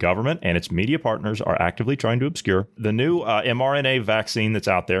the government and its media partners are actively trying to obscure. The new mRNA vaccine that's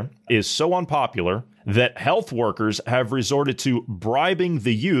out there is so unpopular that health workers have resorted to bribing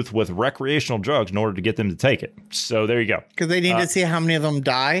the youth with recreational drugs in order to get them to take it. So there you go. Because they need to see how many of them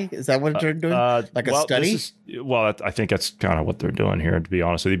die. Is that what they're doing? Like a study? I think that's kind of what they're doing here, to be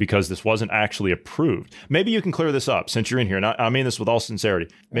honest with you, because this wasn't actually approved. Maybe you can clear this up since you're in here. And I mean this with all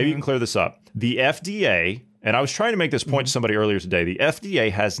sincerity. Maybe you can clear this up. The FDA, and I was trying to make this point to somebody earlier today, the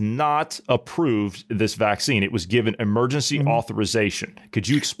FDA has not approved this vaccine. It was given emergency authorization. Could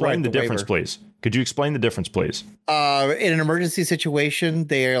you explain the difference, please? Could you explain the difference, please? In an emergency situation,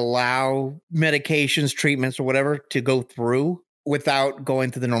 they allow medications, treatments, or whatever to go through without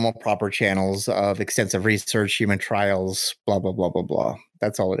going through the normal proper channels of extensive research, human trials, blah, blah, blah, blah, blah.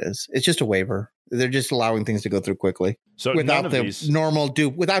 That's all it is. It's just a waiver. They're just allowing things to go through quickly. So without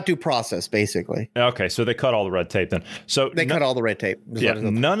without due process, basically. Okay, so they cut all the red tape then. So they cut all the red tape. Yeah,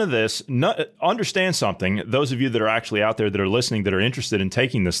 none of this. Understand something. Those of you that are actually out there that are listening, that are interested in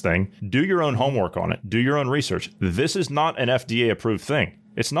taking this thing, do your own homework on it. Do your own research. This is not an FDA approved thing.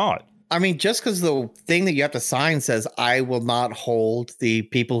 It's not. I mean, just because the thing that you have to sign says, I will not hold the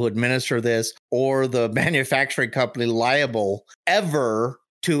people who administer this or the manufacturing company liable ever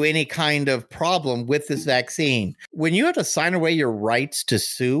to any kind of problem with this vaccine. When you have to sign away your rights to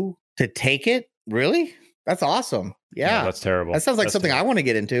sue, to take it, really? That's awesome. Yeah. That's terrible. That sounds like something I want to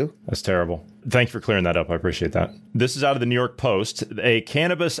get into. That's terrible. Thank you for clearing that up. I appreciate that. This is out of the New York Post. A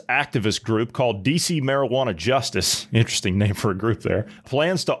cannabis activist group called DC Marijuana Justice, interesting name for a group there,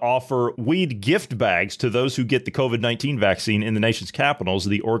 plans to offer weed gift bags to those who get the COVID-19 vaccine in the nation's capitals,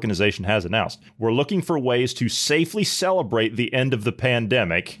 the organization has announced. We're looking for ways to safely celebrate the end of the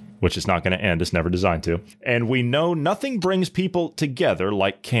pandemic, which is not going to end. It's never designed to. And we know nothing brings people together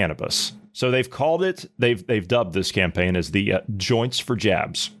like cannabis. So they've called it, they've dubbed this campaign as the Joints for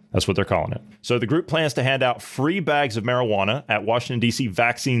Jabs. That's what they're calling it. So the group plans to hand out free bags of marijuana at Washington, D.C.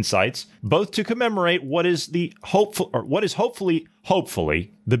 vaccine sites, both to commemorate what is hopefully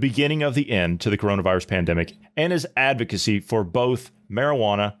the beginning of the end to the coronavirus pandemic, and as advocacy for both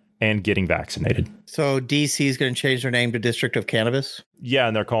marijuana and getting vaccinated. So D.C. is going to change their name to District of Cannabis? Yeah,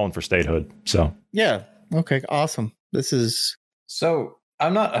 and they're calling for statehood. So yeah. Okay, awesome. So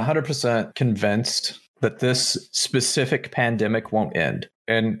I'm not 100% convinced that this specific pandemic won't end.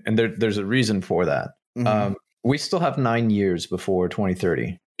 And there's a reason for that. Mm-hmm. We still have 9 years before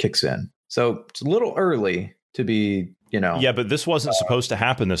 2030 kicks in. So it's a little early to be, Yeah, but this wasn't supposed to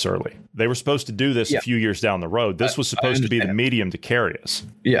happen this early. They were supposed to do this a few years down the road. This was supposed to be the medium to carry us.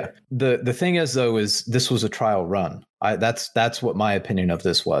 Yeah. The thing is, though, is this was a trial run. That's what my opinion of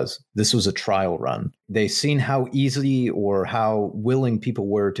this was. This was a trial run. They seen how easy or how willing people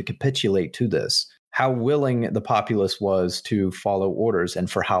were to capitulate to this, how willing the populace was to follow orders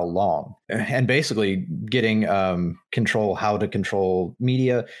and for how long, and basically getting how to control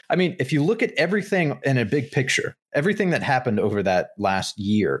media. I mean, if you look at everything in a big picture, everything that happened over that last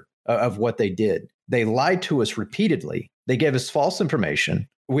year of what they did, they lied to us repeatedly. They gave us false information.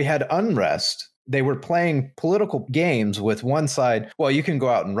 We had unrest. They were playing political games with one side. Well, you can go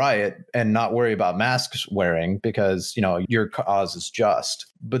out and riot and not worry about masks wearing because, your cause is just.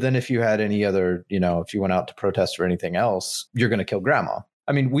 But then if you had any other, if you went out to protest or anything else, you're going to kill grandma.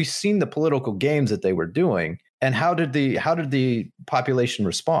 I mean, we've seen the political games that they were doing. And how did the population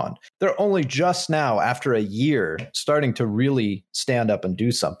respond? They're only just now, after a year, starting to really stand up and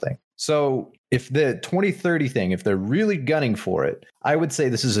do something. So if the 2030 thing, if they're really gunning for it, I would say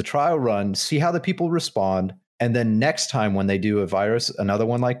this is a trial run, see how the people respond. And then next time when they do another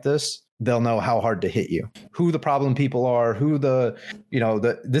one like this, they'll know how hard to hit you, who the problem people are,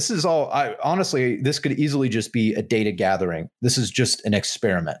 this is all, honestly, this could easily just be a data gathering. This is just an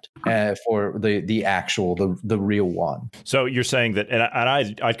experiment for the real one. So you're saying that, and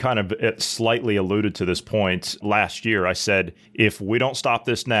I kind of slightly alluded to this point last year. I said, if we don't stop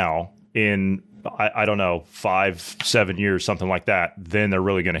this now in, I don't know, 5-7 years, something like that, then they're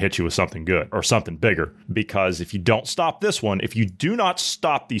really going to hit you with something good or something bigger. Because if you don't stop this one, if you do not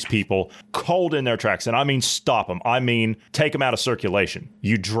stop these people cold in their tracks, and I mean stop them, I mean take them out of circulation.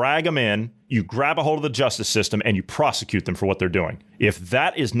 You drag them in, you grab a hold of the justice system, and you prosecute them for what they're doing. If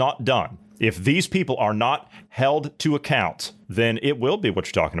that is not done, if these people are not held to account, then it will be what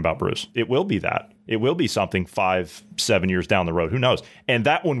you're talking about, Bruce. It will be that. It will be something 5-7 years down the road. Who knows? And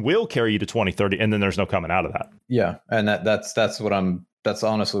that one will carry you to 2030, and then there's no coming out of that. Yeah, and that's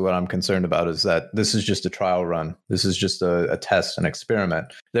honestly what I'm concerned about, is that this is just a trial run. This is just a test, an experiment.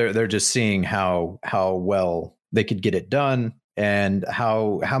 They're just seeing how well they could get it done, and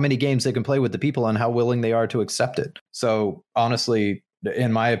how many games they can play with the people and how willing they are to accept it. So honestly,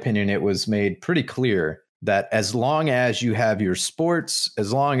 in my opinion, it was made pretty clear that as long as you have your sports,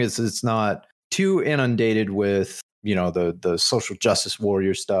 as long as it's not too inundated with, the social justice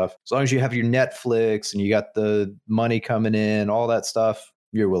warrior stuff, as long as you have your Netflix and you got the money coming in, all that stuff,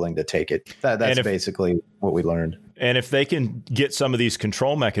 you're willing to take it. That's basically what we learned. And if they can get some of these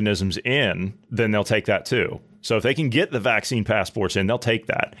control mechanisms in, then they'll take that too. So if they can get the vaccine passports in, they'll take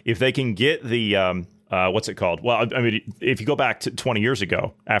that. If they can get the what's it called? Well, I mean, if you go back to 20 years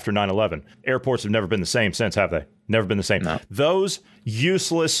ago, after 9/11, airports have never been the same since, have they? Never been the same. No. Those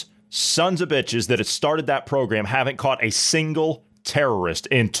useless sons of bitches that had started that program haven't caught a single terrorist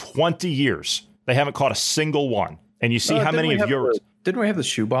in 20 years. They haven't caught a single one. And you see how many of your... Didn't we have the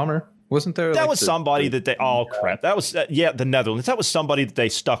shoe bomber? Wasn't there? That was somebody that they... Oh, crap. That was, the Netherlands. That was somebody that they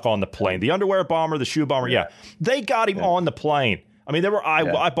stuck on the plane. The underwear bomber, the shoe bomber, yeah. They got him on the plane. I mean, there were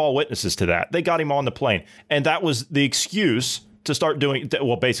eyeball witnesses to that. They got him on the plane. And that was the excuse to start doing...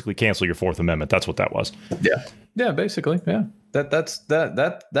 Well, basically cancel your Fourth Amendment. That's what that was. Yeah. Yeah, basically. Yeah.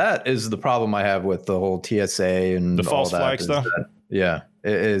 That is the problem I have with the whole TSA and the false flag stuff.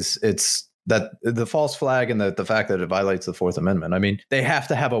 It's that the false flag and the fact that it violates the Fourth Amendment. I mean, they have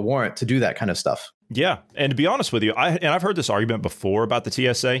to have a warrant to do that kind of stuff. Yeah. And to be honest with you, I've heard this argument before about the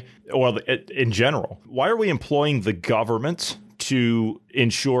TSA, or in general. Why are we employing the government to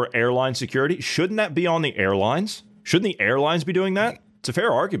ensure airline security? Shouldn't that be on the airlines? Shouldn't the airlines be doing that? It's a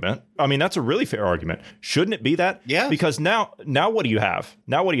fair argument. I mean, that's a really fair argument. Shouldn't it be that? Yeah. Because now what do you have?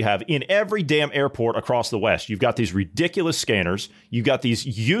 Now what do you have? In every damn airport across the West, you've got these ridiculous scanners. You've got these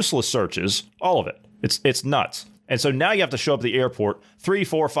useless searches. All of it. It's nuts. And so now you have to show up at the airport 3,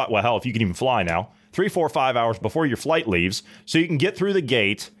 4, 5. Well, hell, if you can even fly now. 3, 4, 5 hours before your flight leaves, so you can get through the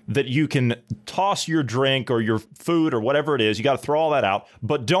gate, that you can toss your drink or your food or whatever it is. You got to throw all that out.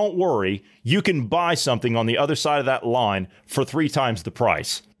 But don't worry, you can buy something on the other side of that line for 3 times the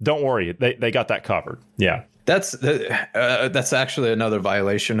price. Don't worry, they got that covered. Yeah. That's actually another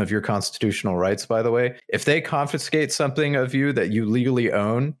violation of your constitutional rights, by the way. If they confiscate something of you that you legally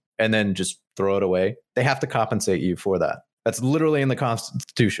own and then just throw it away, they have to compensate you for that. That's literally in the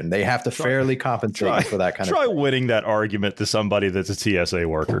Constitution. They have to fairly compensate you for that kind of thing. Try winning that argument to somebody that's a TSA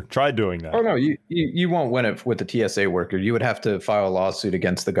worker. Try doing that. Oh, no, you won't win it with the TSA worker. You would have to file a lawsuit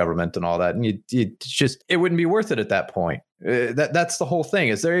against the government and all that. And it wouldn't be worth it at that point. That's the whole thing,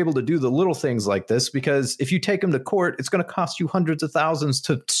 is they're able to do the little things like this, because if you take them to court, it's going to cost you hundreds of thousands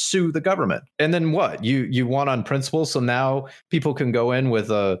to sue the government. And then what? You won on principle, so now people can go in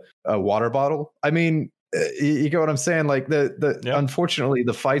with a water bottle? I mean... You get what I'm saying? Like unfortunately,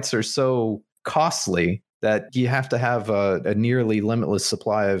 the fights are so costly that you have to have a nearly limitless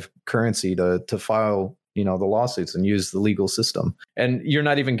supply of currency to file, the lawsuits and use the legal system. And you're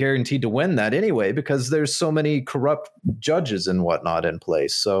not even guaranteed to win that anyway, because there's so many corrupt judges and whatnot in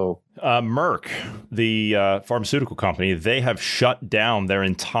place. So Merck, the pharmaceutical company, they have shut down their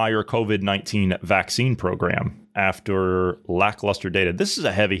entire COVID-19 vaccine program after lackluster data. This is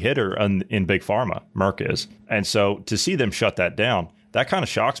a heavy hitter in big pharma, Merck is. And so to see them shut that down, that kind of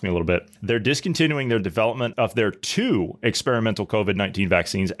shocks me a little bit. They're discontinuing their development of their 2 experimental COVID-19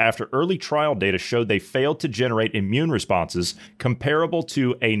 vaccines after early trial data showed they failed to generate immune responses comparable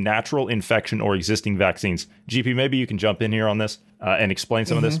to a natural infection or existing vaccines. GP, maybe you can jump in here on this and explain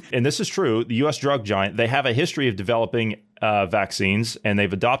some of this. And this is true. The U.S. drug giant, they have a history of developing vaccines, and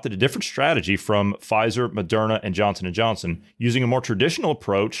they've adopted a different strategy from Pfizer, Moderna, and Johnson & Johnson, using a more traditional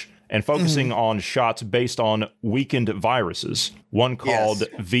approach and focusing on shots based on weakened viruses. One called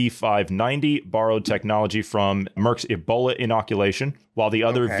V590 borrowed technology from Merck's Ebola inoculation, while the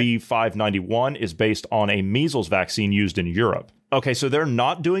other V591 is based on a measles vaccine used in Europe. Okay, so they're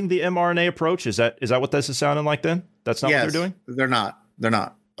not doing the mRNA approach? Is that what this is sounding like then? That's not what they're doing? They're not. That's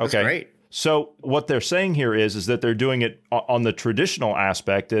okay. Great. So what they're saying here is that they're doing it on the traditional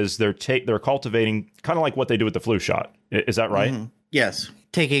aspect, is they're cultivating kind of like what they do with the flu shot. Is that right? Mm-hmm. Yes.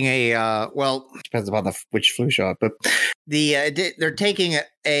 Taking depends upon which flu shot, but they're taking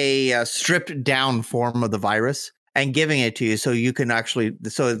a stripped down form of the virus and giving it to you, so you can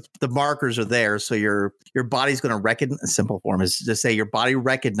so the markers are there, so your body's going to recognize. A simple form is to say your body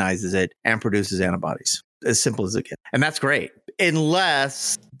recognizes it and produces antibodies. As simple as it gets, and that's great,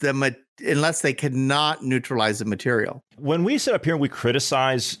 unless they cannot neutralize the material. When we sit up here and we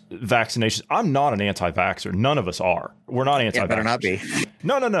criticize vaccinations, I'm not an anti-vaxxer. None of us are. We're not anti-vaxxers. Better not be.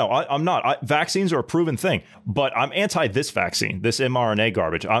 No. I'm not. Vaccines are a proven thing, but I'm anti this vaccine, this mRNA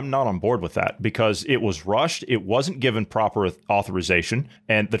garbage. I'm not on board with that because it was rushed. It wasn't given proper authorization,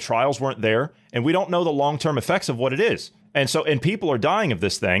 and the trials weren't there, and we don't know the long-term effects of what it is. And people are dying of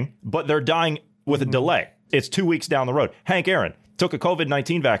this thing, but they're dying with a delay. It's 2 weeks down the road. Hank Aaron took a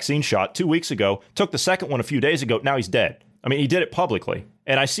COVID-19 vaccine shot 2 weeks ago, took the second one a few days ago. Now he's dead. I mean, he did it publicly.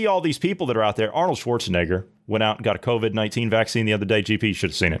 And I see all these people that are out there. Arnold Schwarzenegger went out and got a COVID-19 vaccine the other day. GP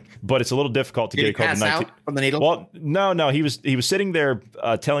should have seen it. But it's a little difficult to get a COVID-19. Pass out from the needle? Well, no. He was sitting there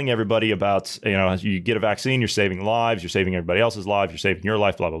telling everybody about, you get a vaccine, you're saving lives, you're saving everybody else's lives, you're saving your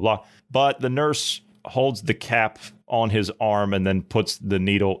life, blah, blah, blah. But the nurse holds the cap on his arm and then puts the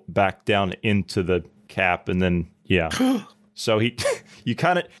needle back down into the cap. And then, so you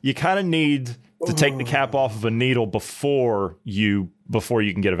kind of need to take the cap off of a needle before you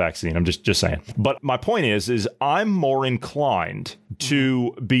can get a vaccine. I'm just saying. But my point is I'm more inclined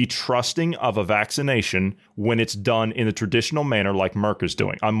to be trusting of a vaccination when it's done in the traditional manner like Merck is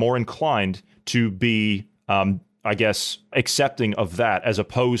doing. I'm more inclined to be, accepting of that as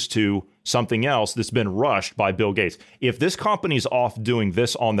opposed to something else that's been rushed by Bill Gates. If this company's off doing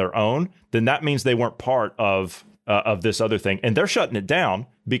this on their own, then that means they weren't part of this other thing. And they're shutting it down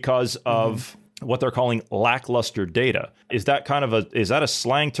because of what they're calling lackluster data. Is that a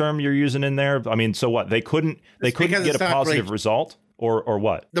slang term you're using in there? I mean, so what? They couldn't get a positive result or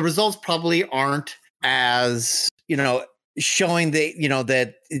what? The results probably aren't as, showing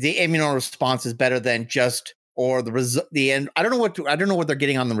that the immune response is better than just or the end. I don't know what they're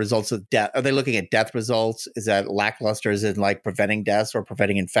getting on the results of death. Are they looking at death results? Is that lackluster? Is it like preventing deaths or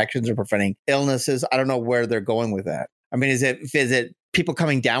preventing infections or preventing illnesses? I don't know where they're going with that. I mean, is it people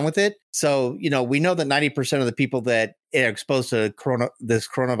coming down with it? So, we know that 90% of the people that are exposed to this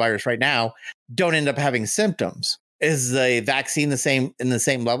coronavirus right now don't end up having symptoms. Is the vaccine in the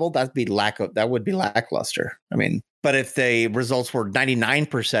same level? That would be lackluster. I mean, but if the results were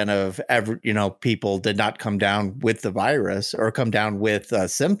 99% of people did not come down with the virus or come down with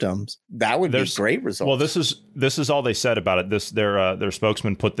symptoms, that would be great results. Well, this is all they said about it. Their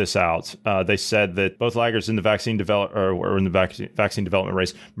spokesman put this out. They said that both laggards in the vaccine vaccine development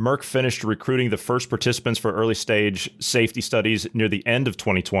race. Merck finished recruiting the first participants for early stage safety studies near the end of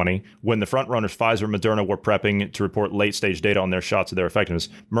 2020, when the front runners Pfizer and Moderna were prepping to report late stage data on their shots of their effectiveness.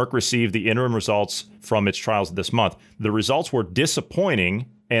 Merck received the interim results from its trials this month. The results were disappointing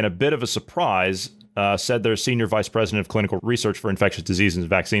and a bit of a surprise, said their senior vice president of clinical research for infectious diseases and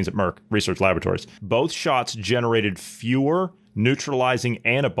vaccines at Merck Research Laboratories. Both shots generated fewer neutralizing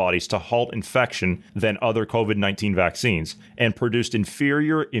antibodies to halt infection than other COVID-19 vaccines and produced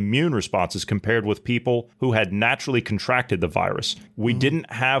inferior immune responses compared with people who had naturally contracted the virus. We didn't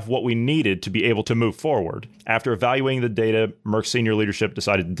have what we needed to be able to move forward. After evaluating the data, Merck's senior leadership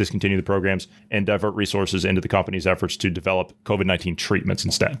decided to discontinue the programs and divert resources into the company's efforts to develop COVID-19 treatments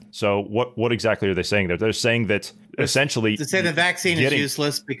instead. So what exactly are they saying there? They're saying that essentially to say the vaccine is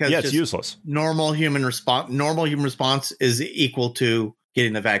useless because it's useless. Normal human response is equal to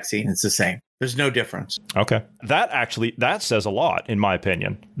getting the vaccine. It's the same. There's no difference. Okay. That says a lot, in my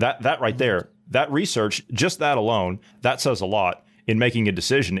opinion. That right there, that research, just that alone, that says a lot in making a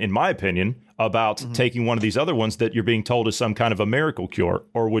decision, in my opinion, about taking one of these other ones that you're being told is some kind of a miracle cure.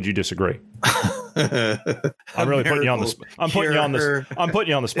 Or would you disagree? I'm really putting you on the I'm putting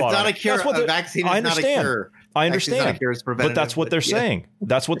you on the spot. It's not a cure. A vaccine is not a cure. I understand, but that's what they're saying.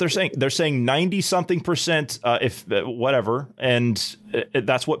 That's what they're saying. They're saying 90-something%, if whatever, and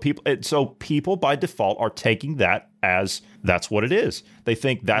that's what people. So people by default are taking that as that's what it is. They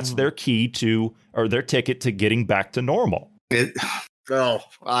think that's their key to, or their ticket to getting back to normal.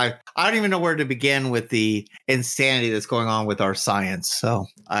 I don't even know where to begin with the insanity that's going on with our science. So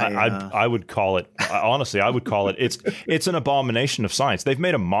I would call it, honestly, it's an abomination of science. They've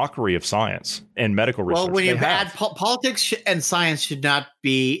made a mockery of science and medical research. Well, when you add politics and science should not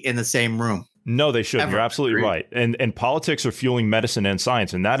be in the same room. No, they shouldn't. You're absolutely right. And politics are fueling medicine and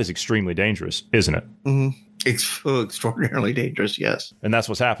science, and that is extremely dangerous, isn't it? Mm-hmm. It's extraordinarily dangerous, yes. And that's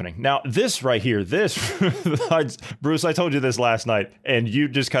what's happening. Now, this right here, Bruce, I told you this last night, and you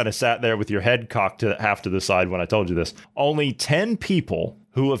just kind of sat there with your head cocked to half to the side when I told you this. Only 10 people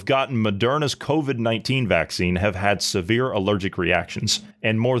who have gotten Moderna's COVID-19 vaccine have had severe allergic reactions,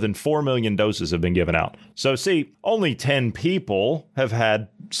 and more than 4 million doses have been given out. So see, only 10 people have had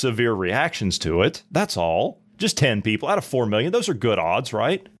severe reactions to it. That's all. Just 10 people out of 4 million. Those are good odds,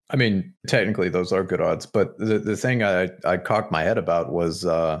 right? I mean, technically those are good odds, but the thing I cocked my head about was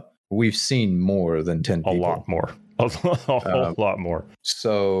we've seen more than 10 people. A lot more. A whole lot more.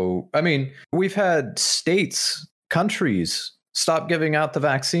 So, I mean, we've had states, countries stop giving out the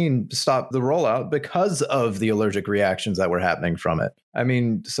vaccine, stop the rollout because of the allergic reactions that were happening from it. I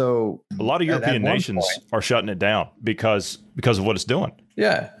mean, so a lot of European nations are shutting it down because of what it's doing.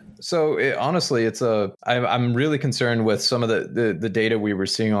 Yeah. So honestly, I'm really concerned with some of the data we were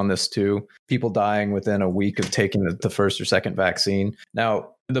seeing on this too. People dying within a week of taking the first or second vaccine.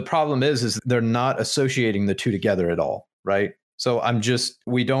 Now, the problem is they're not associating the two together at all. right? So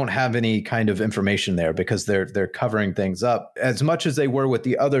we don't have any kind of information there because they're covering things up. As much as they were with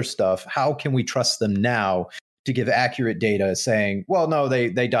the other stuff, how can we trust them now to give accurate data saying, well, no,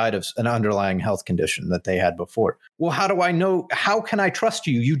 they died of an underlying health condition that they had before? Well, how do I know? How can I trust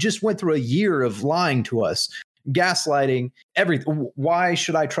you? You just went through a year of lying to us, gaslighting, everything. Why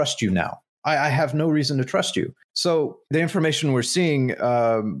should I trust you now? I have no reason to trust you. So the information we're seeing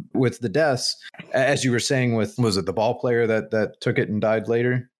with the deaths, as you were saying, was it the ball player that took it and died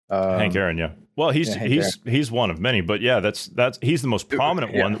later? Hank Aaron, yeah. Well, he's one of many, but yeah, that's he's the most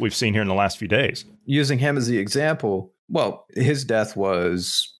prominent one that we've seen here in the last few days. Using him as the example, well, his death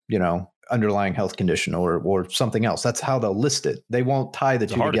was, underlying health condition or something else. That's how they'll list it. They won't tie the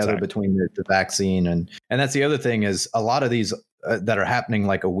two together between the vaccine and that's the other thing is a lot of these that are happening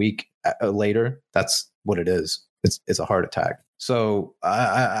like a week later. That's what it is. It's a heart attack. So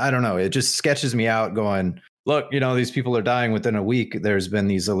I don't know. It just sketches me out going, look, these people are dying within a week. There's been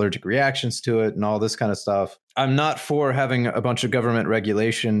these allergic reactions to it and all this kind of stuff. I'm not for having a bunch of government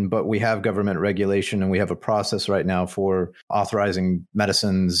regulation, but we have government regulation and we have a process right now for authorizing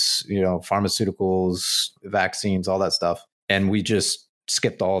medicines, pharmaceuticals, vaccines, all that stuff. And we just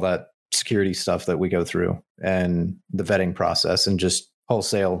skipped all that security stuff that we go through and the vetting process and just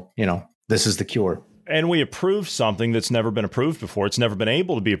wholesale, this is the cure. And we approved something that's never been approved before. It's never been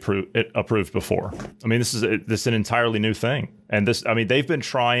able to be approved before. I mean, this is an entirely new thing. And they've been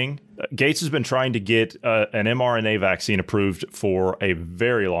trying. Gates has been trying to get an mRNA vaccine approved for a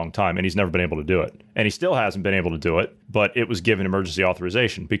very long time, and he's never been able to do it. And he still hasn't been able to do it, but it was given emergency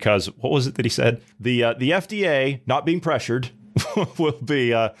authorization because what was it that he said? The FDA, not being pressured, will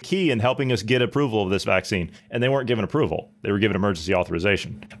be key in helping us get approval of this vaccine. And they weren't given approval. They were given emergency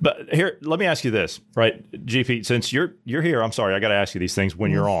authorization. But here, let me ask you this, right? GP, since you're here, I'm sorry, I got to ask you these things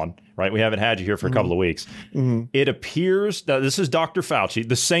when you're on, right? We haven't had you here for a couple of weeks. It appears that this is Dr. Fauci,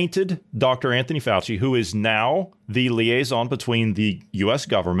 the sainted Dr. Anthony Fauci, who is now the liaison between the U.S.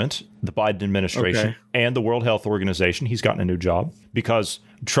 government, the Biden administration, and the World Health Organization. He's gotten a new job because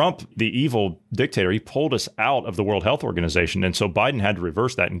Trump, the evil dictator, he pulled us out of the World Health Organization. And so Biden had to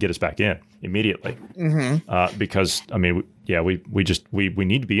reverse that and get us back in immediately. Because, we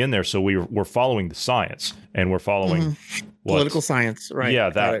need to be in there. So we're following the science and we're following political science. Right. Yeah,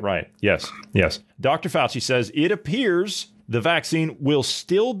 that right. Yes. Dr. Fauci says it appears the vaccine will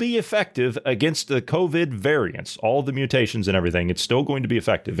still be effective against the COVID variants, all the mutations and everything. It's still going to be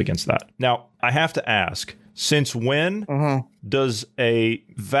effective against that. Now, I have to ask, since when does a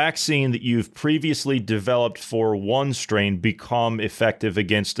vaccine that you've previously developed for one strain become effective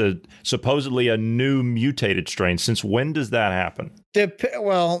against supposedly a new mutated strain? Since when does that happen?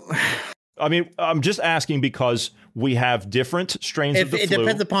 I mean, I'm just asking because we have different strains of the flu. It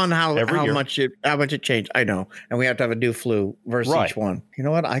depends upon how much it changed. I know. And we have to have a new flu versus each one. You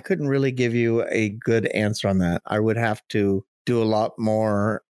know what? I couldn't really give you a good answer on that. I would have to do a lot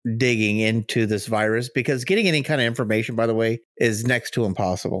more digging into this virus because getting any kind of information, by the way, is next to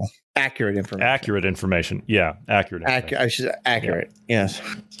impossible. Accurate information. Yeah. Accurate. Accurate. Yeah. Yes.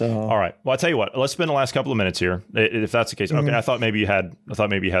 So. All right. Well, I'll tell you what, let's spend the last couple of minutes here. If that's the case. Okay. I thought maybe you had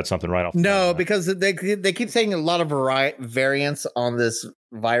something right off. No, because they keep saying a lot of variants on this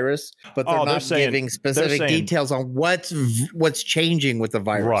virus, but they're not giving specific details on what's changing with the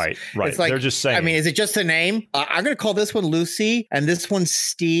virus. Right. It's like, they're just saying. I mean, is it just a name? I'm going to call this one Lucy, and this one's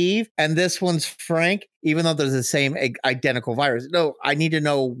Steve, and this one's Frank, even though they're the same identical virus. No, I need to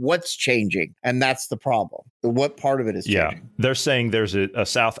know what's changing, and that's the problem. What part of it is changing? Yeah, they're saying there's a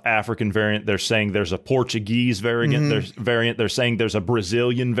South African variant. They're saying there's a Portuguese variant. They're saying there's a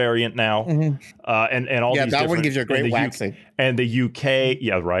Brazilian variant now, and all these. Yeah, that one gives you a great waxing. And the UK,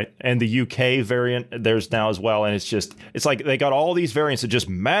 and the UK variant there's now as well. And it's like they got all these variants that just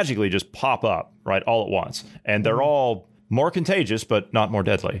magically just pop up right all at once, and they're all more contagious, but not more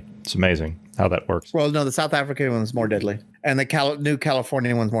deadly. It's amazing how that works. Well, no, the South African one's more deadly, and the new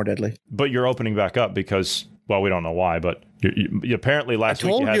Californian one's more deadly. But you're opening back up because, well, we don't know why, but you apparently last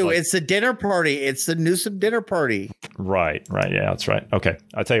week I told you it's the dinner party. It's the Newsom dinner party. Right. Yeah, that's right. Okay,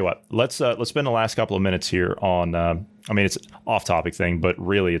 I'll tell you what. Let's spend the last couple of minutes here on. I mean, it's an off-topic thing, but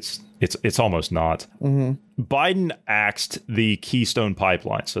really, it's almost not. Biden axed the Keystone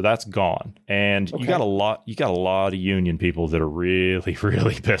Pipeline, so that's gone, and you got a lot of union people that are really,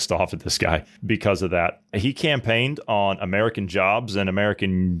 really pissed off at this guy because of that. He campaigned on American jobs and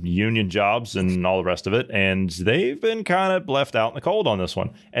American union jobs and all the rest of it, and they've been kind of left out in the cold on this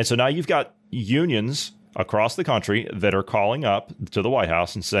one. And so now you've got unions across the country that are calling up to the White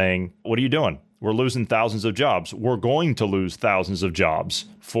House and saying, "What are you doing? We're losing thousands of jobs. We're going to lose thousands of jobs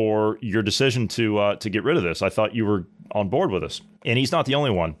for your decision to get rid of this. I thought you were on board with us. And he's not the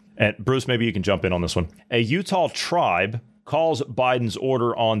only one. And Bruce, maybe you can jump in on this one. A Utah tribe calls Biden's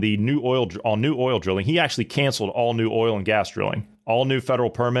order on the new oil drilling. He actually canceled all new oil and gas drilling. All new federal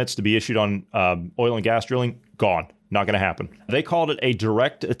permits to be issued on oil and gas drilling, gone. Not going to happen. They called it a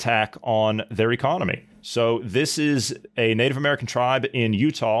direct attack on their economy. So this is a Native American tribe in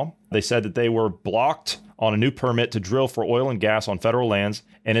Utah. They said that they were blocked on a new permit to drill for oil and gas on federal lands,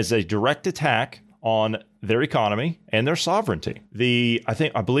 and is a direct attack on their economy and their sovereignty.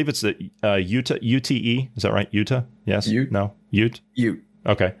 I believe it's the UTE. Is that right? Utah? Yes? Ute? No? Ute? Ute.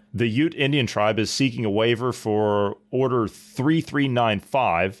 Okay. The Ute Indian tribe is seeking a waiver for Order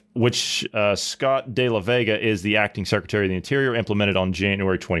 3395, which Scott De La Vega is the acting Secretary of the Interior, implemented on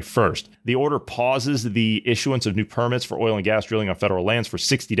January 21st. The order pauses the issuance of new permits for oil and gas drilling on federal lands for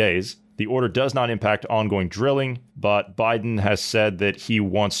 60 days. The order does not impact ongoing drilling, but Biden has said that he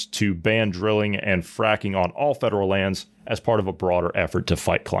wants to ban drilling and fracking on all federal lands as part of a broader effort to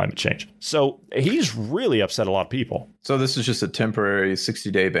fight climate change. So he's really upset a lot of people. So this is just a temporary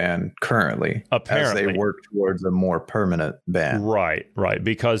 60-day ban currently, apparently, as they work towards a more permanent ban. Right.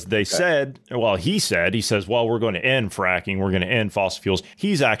 Because they said, he says, we're going to end fracking. We're going to end fossil fuels.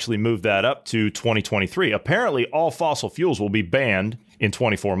 He's actually moved that up to 2023. Apparently, all fossil fuels will be banned in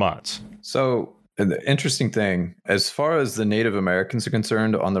 24 months. So the interesting thing, as far as the Native Americans are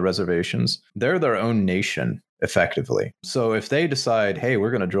concerned on the reservations, they're their own nation, effectively. So if they decide, hey,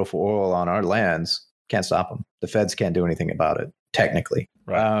 we're going to drill for oil on our lands, can't stop them. The feds can't do anything about it, technically.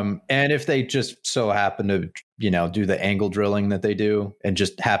 Right. And if they just so happen to, do the angle drilling that they do and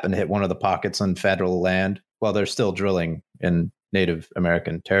just happen to hit one of the pockets on federal land, well, they're still drilling in Native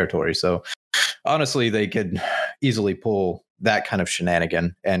American territory. So honestly, they could easily pull that kind of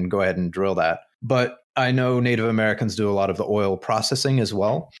shenanigan and go ahead and drill that. But I know Native Americans do a lot of the oil processing as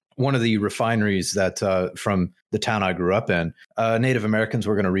well. One of the refineries that from the town I grew up in, Native Americans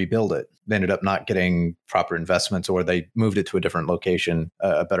were going to rebuild it. They ended up not getting proper investments, or they moved it to a different location,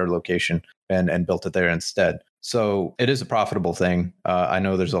 a better location, and built it there instead. So it is a profitable thing. I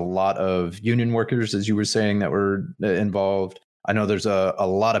know there's a lot of union workers, as you were saying, that were involved. I know there's a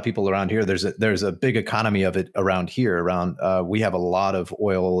lot of people around here. There's a big economy of it around here. We have a lot of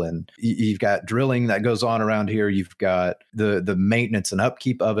oil, and you've got drilling that goes on around here. You've got the maintenance and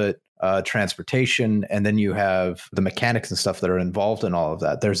upkeep of it, transportation, and then you have the mechanics and stuff that are involved in all of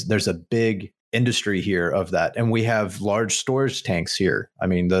that. There's a big industry here of that, and we have large storage tanks here. I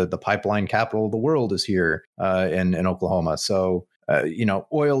mean, the pipeline capital of the world is here in Oklahoma. So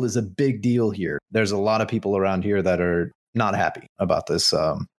oil is a big deal here. There's a lot of people around here that are not happy about this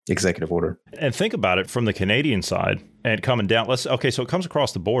executive order. And think about it from the Canadian side and coming down. So it comes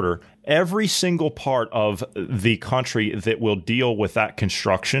across the border. Every single part of the country that will deal with that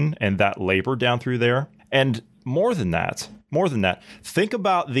construction and that labor down through there. And more than that, think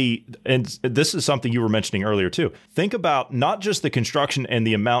about and this is something you were mentioning earlier too. Think about not just the construction and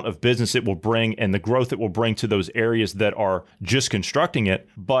the amount of business it will bring and the growth it will bring to those areas that are just constructing it,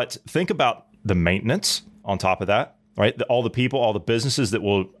 but think about the maintenance on top of that. Right, all the people, all the businesses that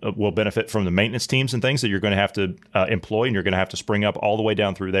will benefit from the maintenance teams and things that you're going to have to employ, and you're going to have to spring up all the way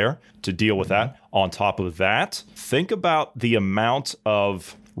down through there to deal with that. On top of that, think about the amount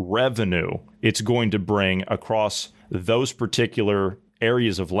of revenue it's going to bring across those particular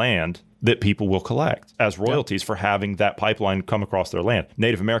areas of land that people will collect as royalties for having that pipeline come across their land,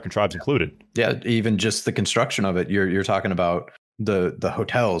 Native American tribes included. Yeah, even just the construction of it. You're talking about the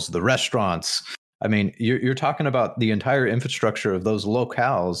hotels, the restaurants. I mean, you're talking about the entire infrastructure of those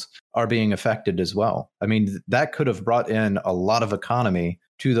locales are being affected as well. I mean, that could have brought in a lot of economy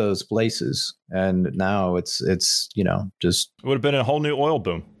to those places. And now it's just... It would have been a whole new oil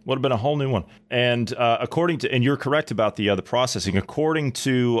boom. Would have been a whole new one. And and you're correct about the processing. According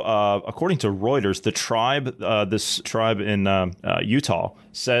to Reuters, the tribe, this tribe in Utah,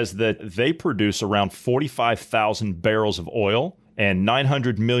 says that they produce around 45,000 barrels of oil and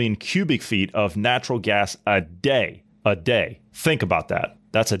 900 million cubic feet of natural gas a day. Think about that.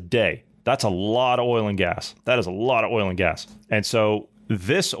 That's a day. That's a lot of oil and gas. That is a lot of oil and gas. And so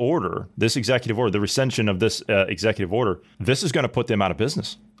this executive order, the rescission of this executive order, this is going to put them out of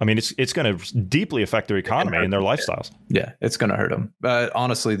business. I mean, it's going to deeply affect their economy and their lifestyles. Yeah, it's going to hurt them. But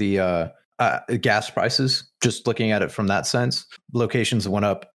honestly, the gas prices, just looking at it from that sense, locations went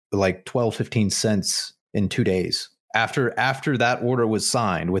up like 12, 15 cents in 2 days. After that order was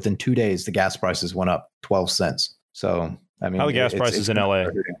signed, within 2 days, the gas prices went up 12 cents. So, I mean, how are the gas prices in LA,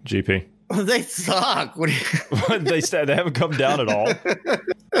 GP? They suck. They haven't come down at all.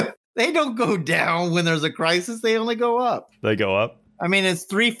 They don't go down when there's a crisis. They only go up. They go up. I mean, it's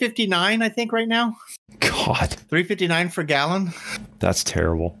 $3.59, I think, right now. God. God, $3.59 per gallon. that's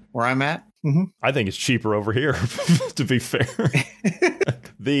terrible. Where I'm at. I think it's cheaper over here, to be fair.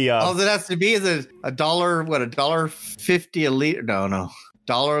 All it has to be is a dollar. What, $1.50 a liter? No,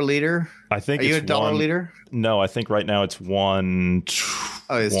 $1 a liter. I think Are you it's $1 a liter? No, I think right now it's $1.20.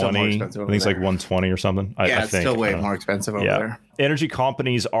 Oh, it's still more expensive. I think it's like $1.20 or something. Yeah, it's still way more expensive over there. Energy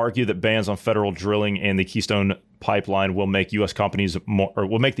companies argue that bans on federal drilling and the Keystone Pipeline will make U.S. companies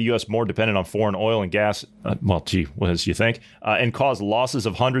will make the U.S. more dependent on foreign oil and gas. What does you think? And cause losses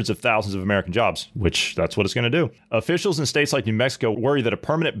of hundreds of thousands of American jobs, which that's what it's going to do. Officials in states like New Mexico worry that a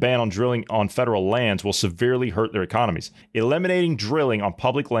permanent ban on drilling on federal lands will severely hurt their economies. Eliminating drilling on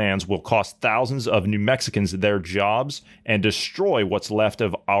public lands will cost thousands of New Mexicans their jobs and destroy what's left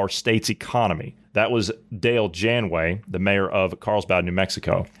of our state's economy. That was Dale Janway, the mayor of Carlsbad, New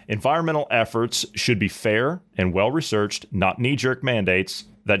Mexico. Environmental efforts should be fair and well-researched, not knee-jerk mandates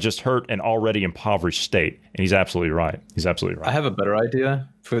that just hurt an already impoverished state. And he's absolutely right. I have a better idea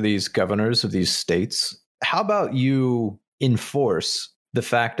for these governors of these states. How about you enforce the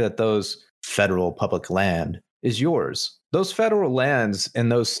fact that those federal public land is yours? Those federal lands in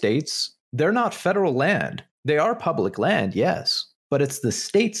those states, they're not federal land. They are public land, yes, but it's the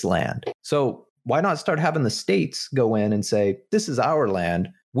state's land. So why not start having the states go in and say, this is our land.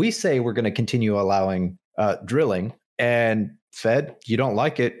 We say we're going to continue allowing drilling, and Fed, you don't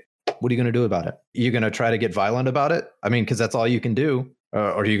like it. What are you going to do about it? You're going to try to get violent about it? I mean, because that's all you can do. Or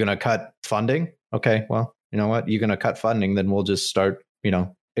are you going to cut funding? Okay, well, you know what? You're going to cut funding, then we'll just start,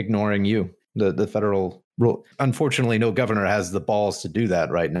 ignoring you, the federal rule. Unfortunately, no governor has the balls to do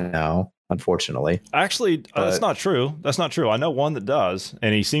that right now. Unfortunately. Actually, that's not true. I know one that does,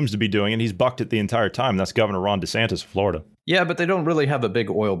 and he seems to be doing it. He's bucked it the entire time. That's Governor Ron DeSantis of Florida. Yeah, but they don't really have a big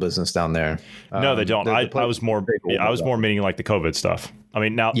oil business down there. No, they don't. I was more meaning like the COVID stuff. I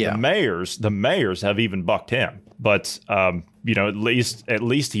mean, now the mayors have even bucked him, but at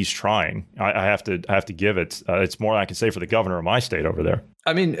least he's trying. I have to give it. It's more I can say for the governor of my state over there.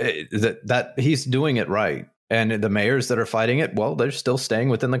 I mean, that he's doing it right. And the mayors that are fighting it, well, they're still staying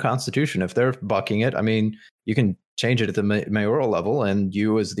within the Constitution. If they're bucking it, I mean, you can change it at the mayoral level, and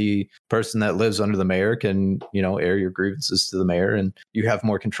you as the person that lives under the mayor can, air your grievances to the mayor, and you have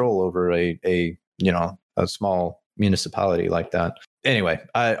more control over a small municipality like that. Anyway,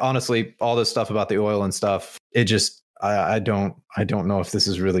 I honestly, all this stuff about the oil and stuff, it just, I don't know if this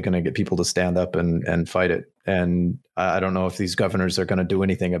is really going to get people to stand up and fight it. And I don't know if these governors are going to do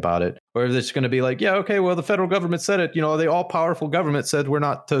anything about it, or if it's going to be like, yeah, okay, well, the federal government said it. The all-powerful government said we're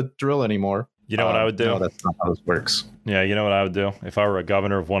not to drill anymore. You know what I would do? No, that's not how this works. Yeah, you know what I would do? If I were a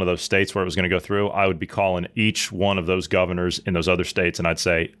governor of one of those states where it was going to go through, I would be calling each one of those governors in those other states, and I'd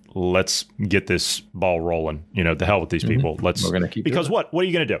say, let's get this ball rolling. The hell with these people. We're going to keep because what are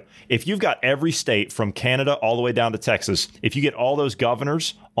you going to do? If you've got every state from Canada all the way down to Texas, if you get all those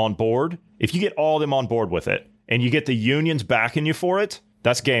governors on board, if you get all of them on board with it, and you get the unions backing you for it,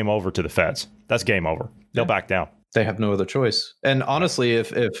 that's game over to the feds. That's game over. They'll back down. They have no other choice. And honestly,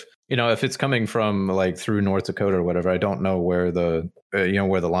 if it's coming from like through North Dakota or whatever, I don't know where the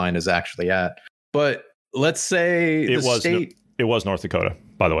where the line is actually at. But let's say it was North Dakota,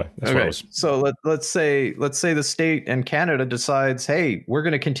 by the way. That's okay. So let's say the state and Canada decides, hey, we're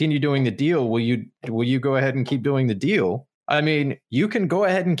going to continue doing the deal. Will you go ahead and keep doing the deal? I mean, you can go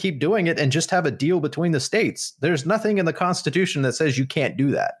ahead and keep doing it and just have a deal between the states. There's nothing in the Constitution that says you can't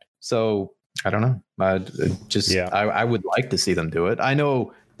do that. So I don't know. I would like to see them do it. I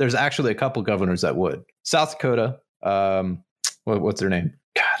know there's actually a couple governors that would. South Dakota. What's their name?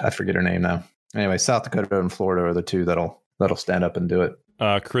 God, I forget her name now. Anyway, South Dakota and Florida are the two that'll stand up and do it.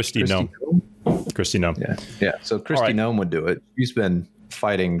 Kristi Noem. Kristi Noem. Yeah. So Kristi Noem would do it. She's been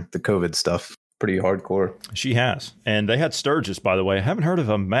fighting the COVID stuff pretty hardcore. She has. And they had Sturgis, by the way. I haven't heard of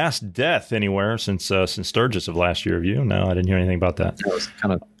a mass death anywhere since Sturgis of last year review. No, I didn't hear anything about that. It was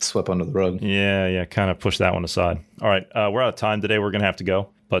kind of swept under the rug. Yeah, kind of pushed that one aside. All right, we're out of time today. We're going to have to go.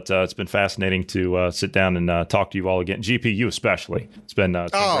 But it's been fascinating to sit down and talk to you all again. GP, you especially. It's been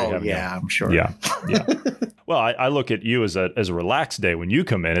great having you. I'm sure. Yeah. Well, I look at you as a relaxed day when you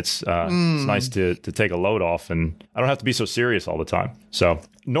come in. It's nice to take a load off, and I don't have to be so serious all the time. So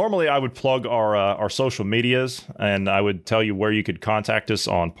normally I would plug our social medias, and I would tell you where you could contact us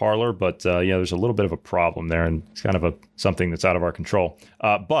on Parler, but there's a little bit of a problem there, and it's kind of something that's out of our control.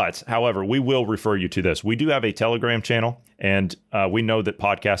 But however, we will refer you to this. We do have a Telegram channel. And we know that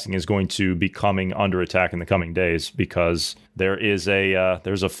podcasting is going to be coming under attack in the coming days because there's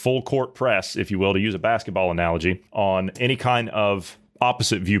a full court press, if you will, to use a basketball analogy, on any kind of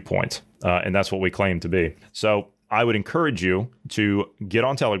opposite viewpoint. And that's what we claim to be. So I would encourage you to get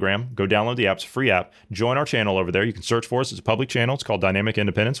on Telegram, go download the app. It's a free app. Join our channel over there. You can search for us. It's a public channel. It's called Dynamic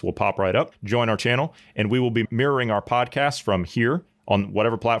Independence. We'll pop right up. Join our channel, and we will be mirroring our podcast from here on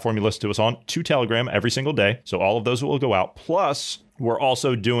whatever platform you listen to us on to Telegram every single day. So all of those will go out. Plus, we're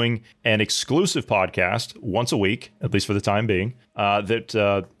also doing an exclusive podcast once a week, at least for the time being,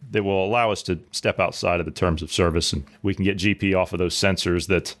 that will allow us to step outside of the terms of service, and we can get GP off of those censors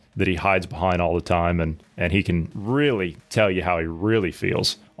that he hides behind all the time, and he can really tell you how he really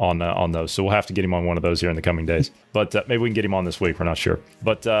feels on those. So we'll have to get him on one of those here in the coming days. But maybe we can get him on this week. We're not sure.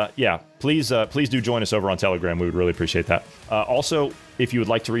 But yeah, please do join us over on Telegram. We would really appreciate that. Also, if you would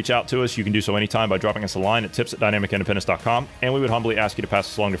like to reach out to us, you can do so anytime by dropping us a line at tips@dynamicindependence.com. And we would humbly ask you to pass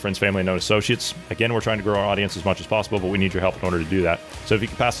us along to friends, family, and known associates. Again, we're trying to grow our audience as much as possible, but we need your help in order to do that. So if you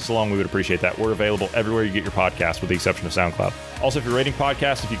can pass us along, we would appreciate that. We're available everywhere you get your podcasts, with the exception of SoundCloud. Also, if you're rating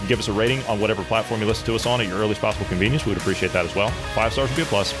podcasts, if you can give us a rating on whatever platform you listen to us on at your earliest possible convenience, we would appreciate that as well. 5 stars would be a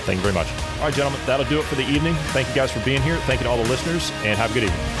plus. Thank you very much. All right, gentlemen, that'll do it for the evening. Thank you guys for being here. Thank you to all the listeners, and have a good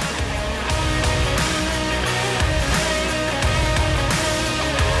evening.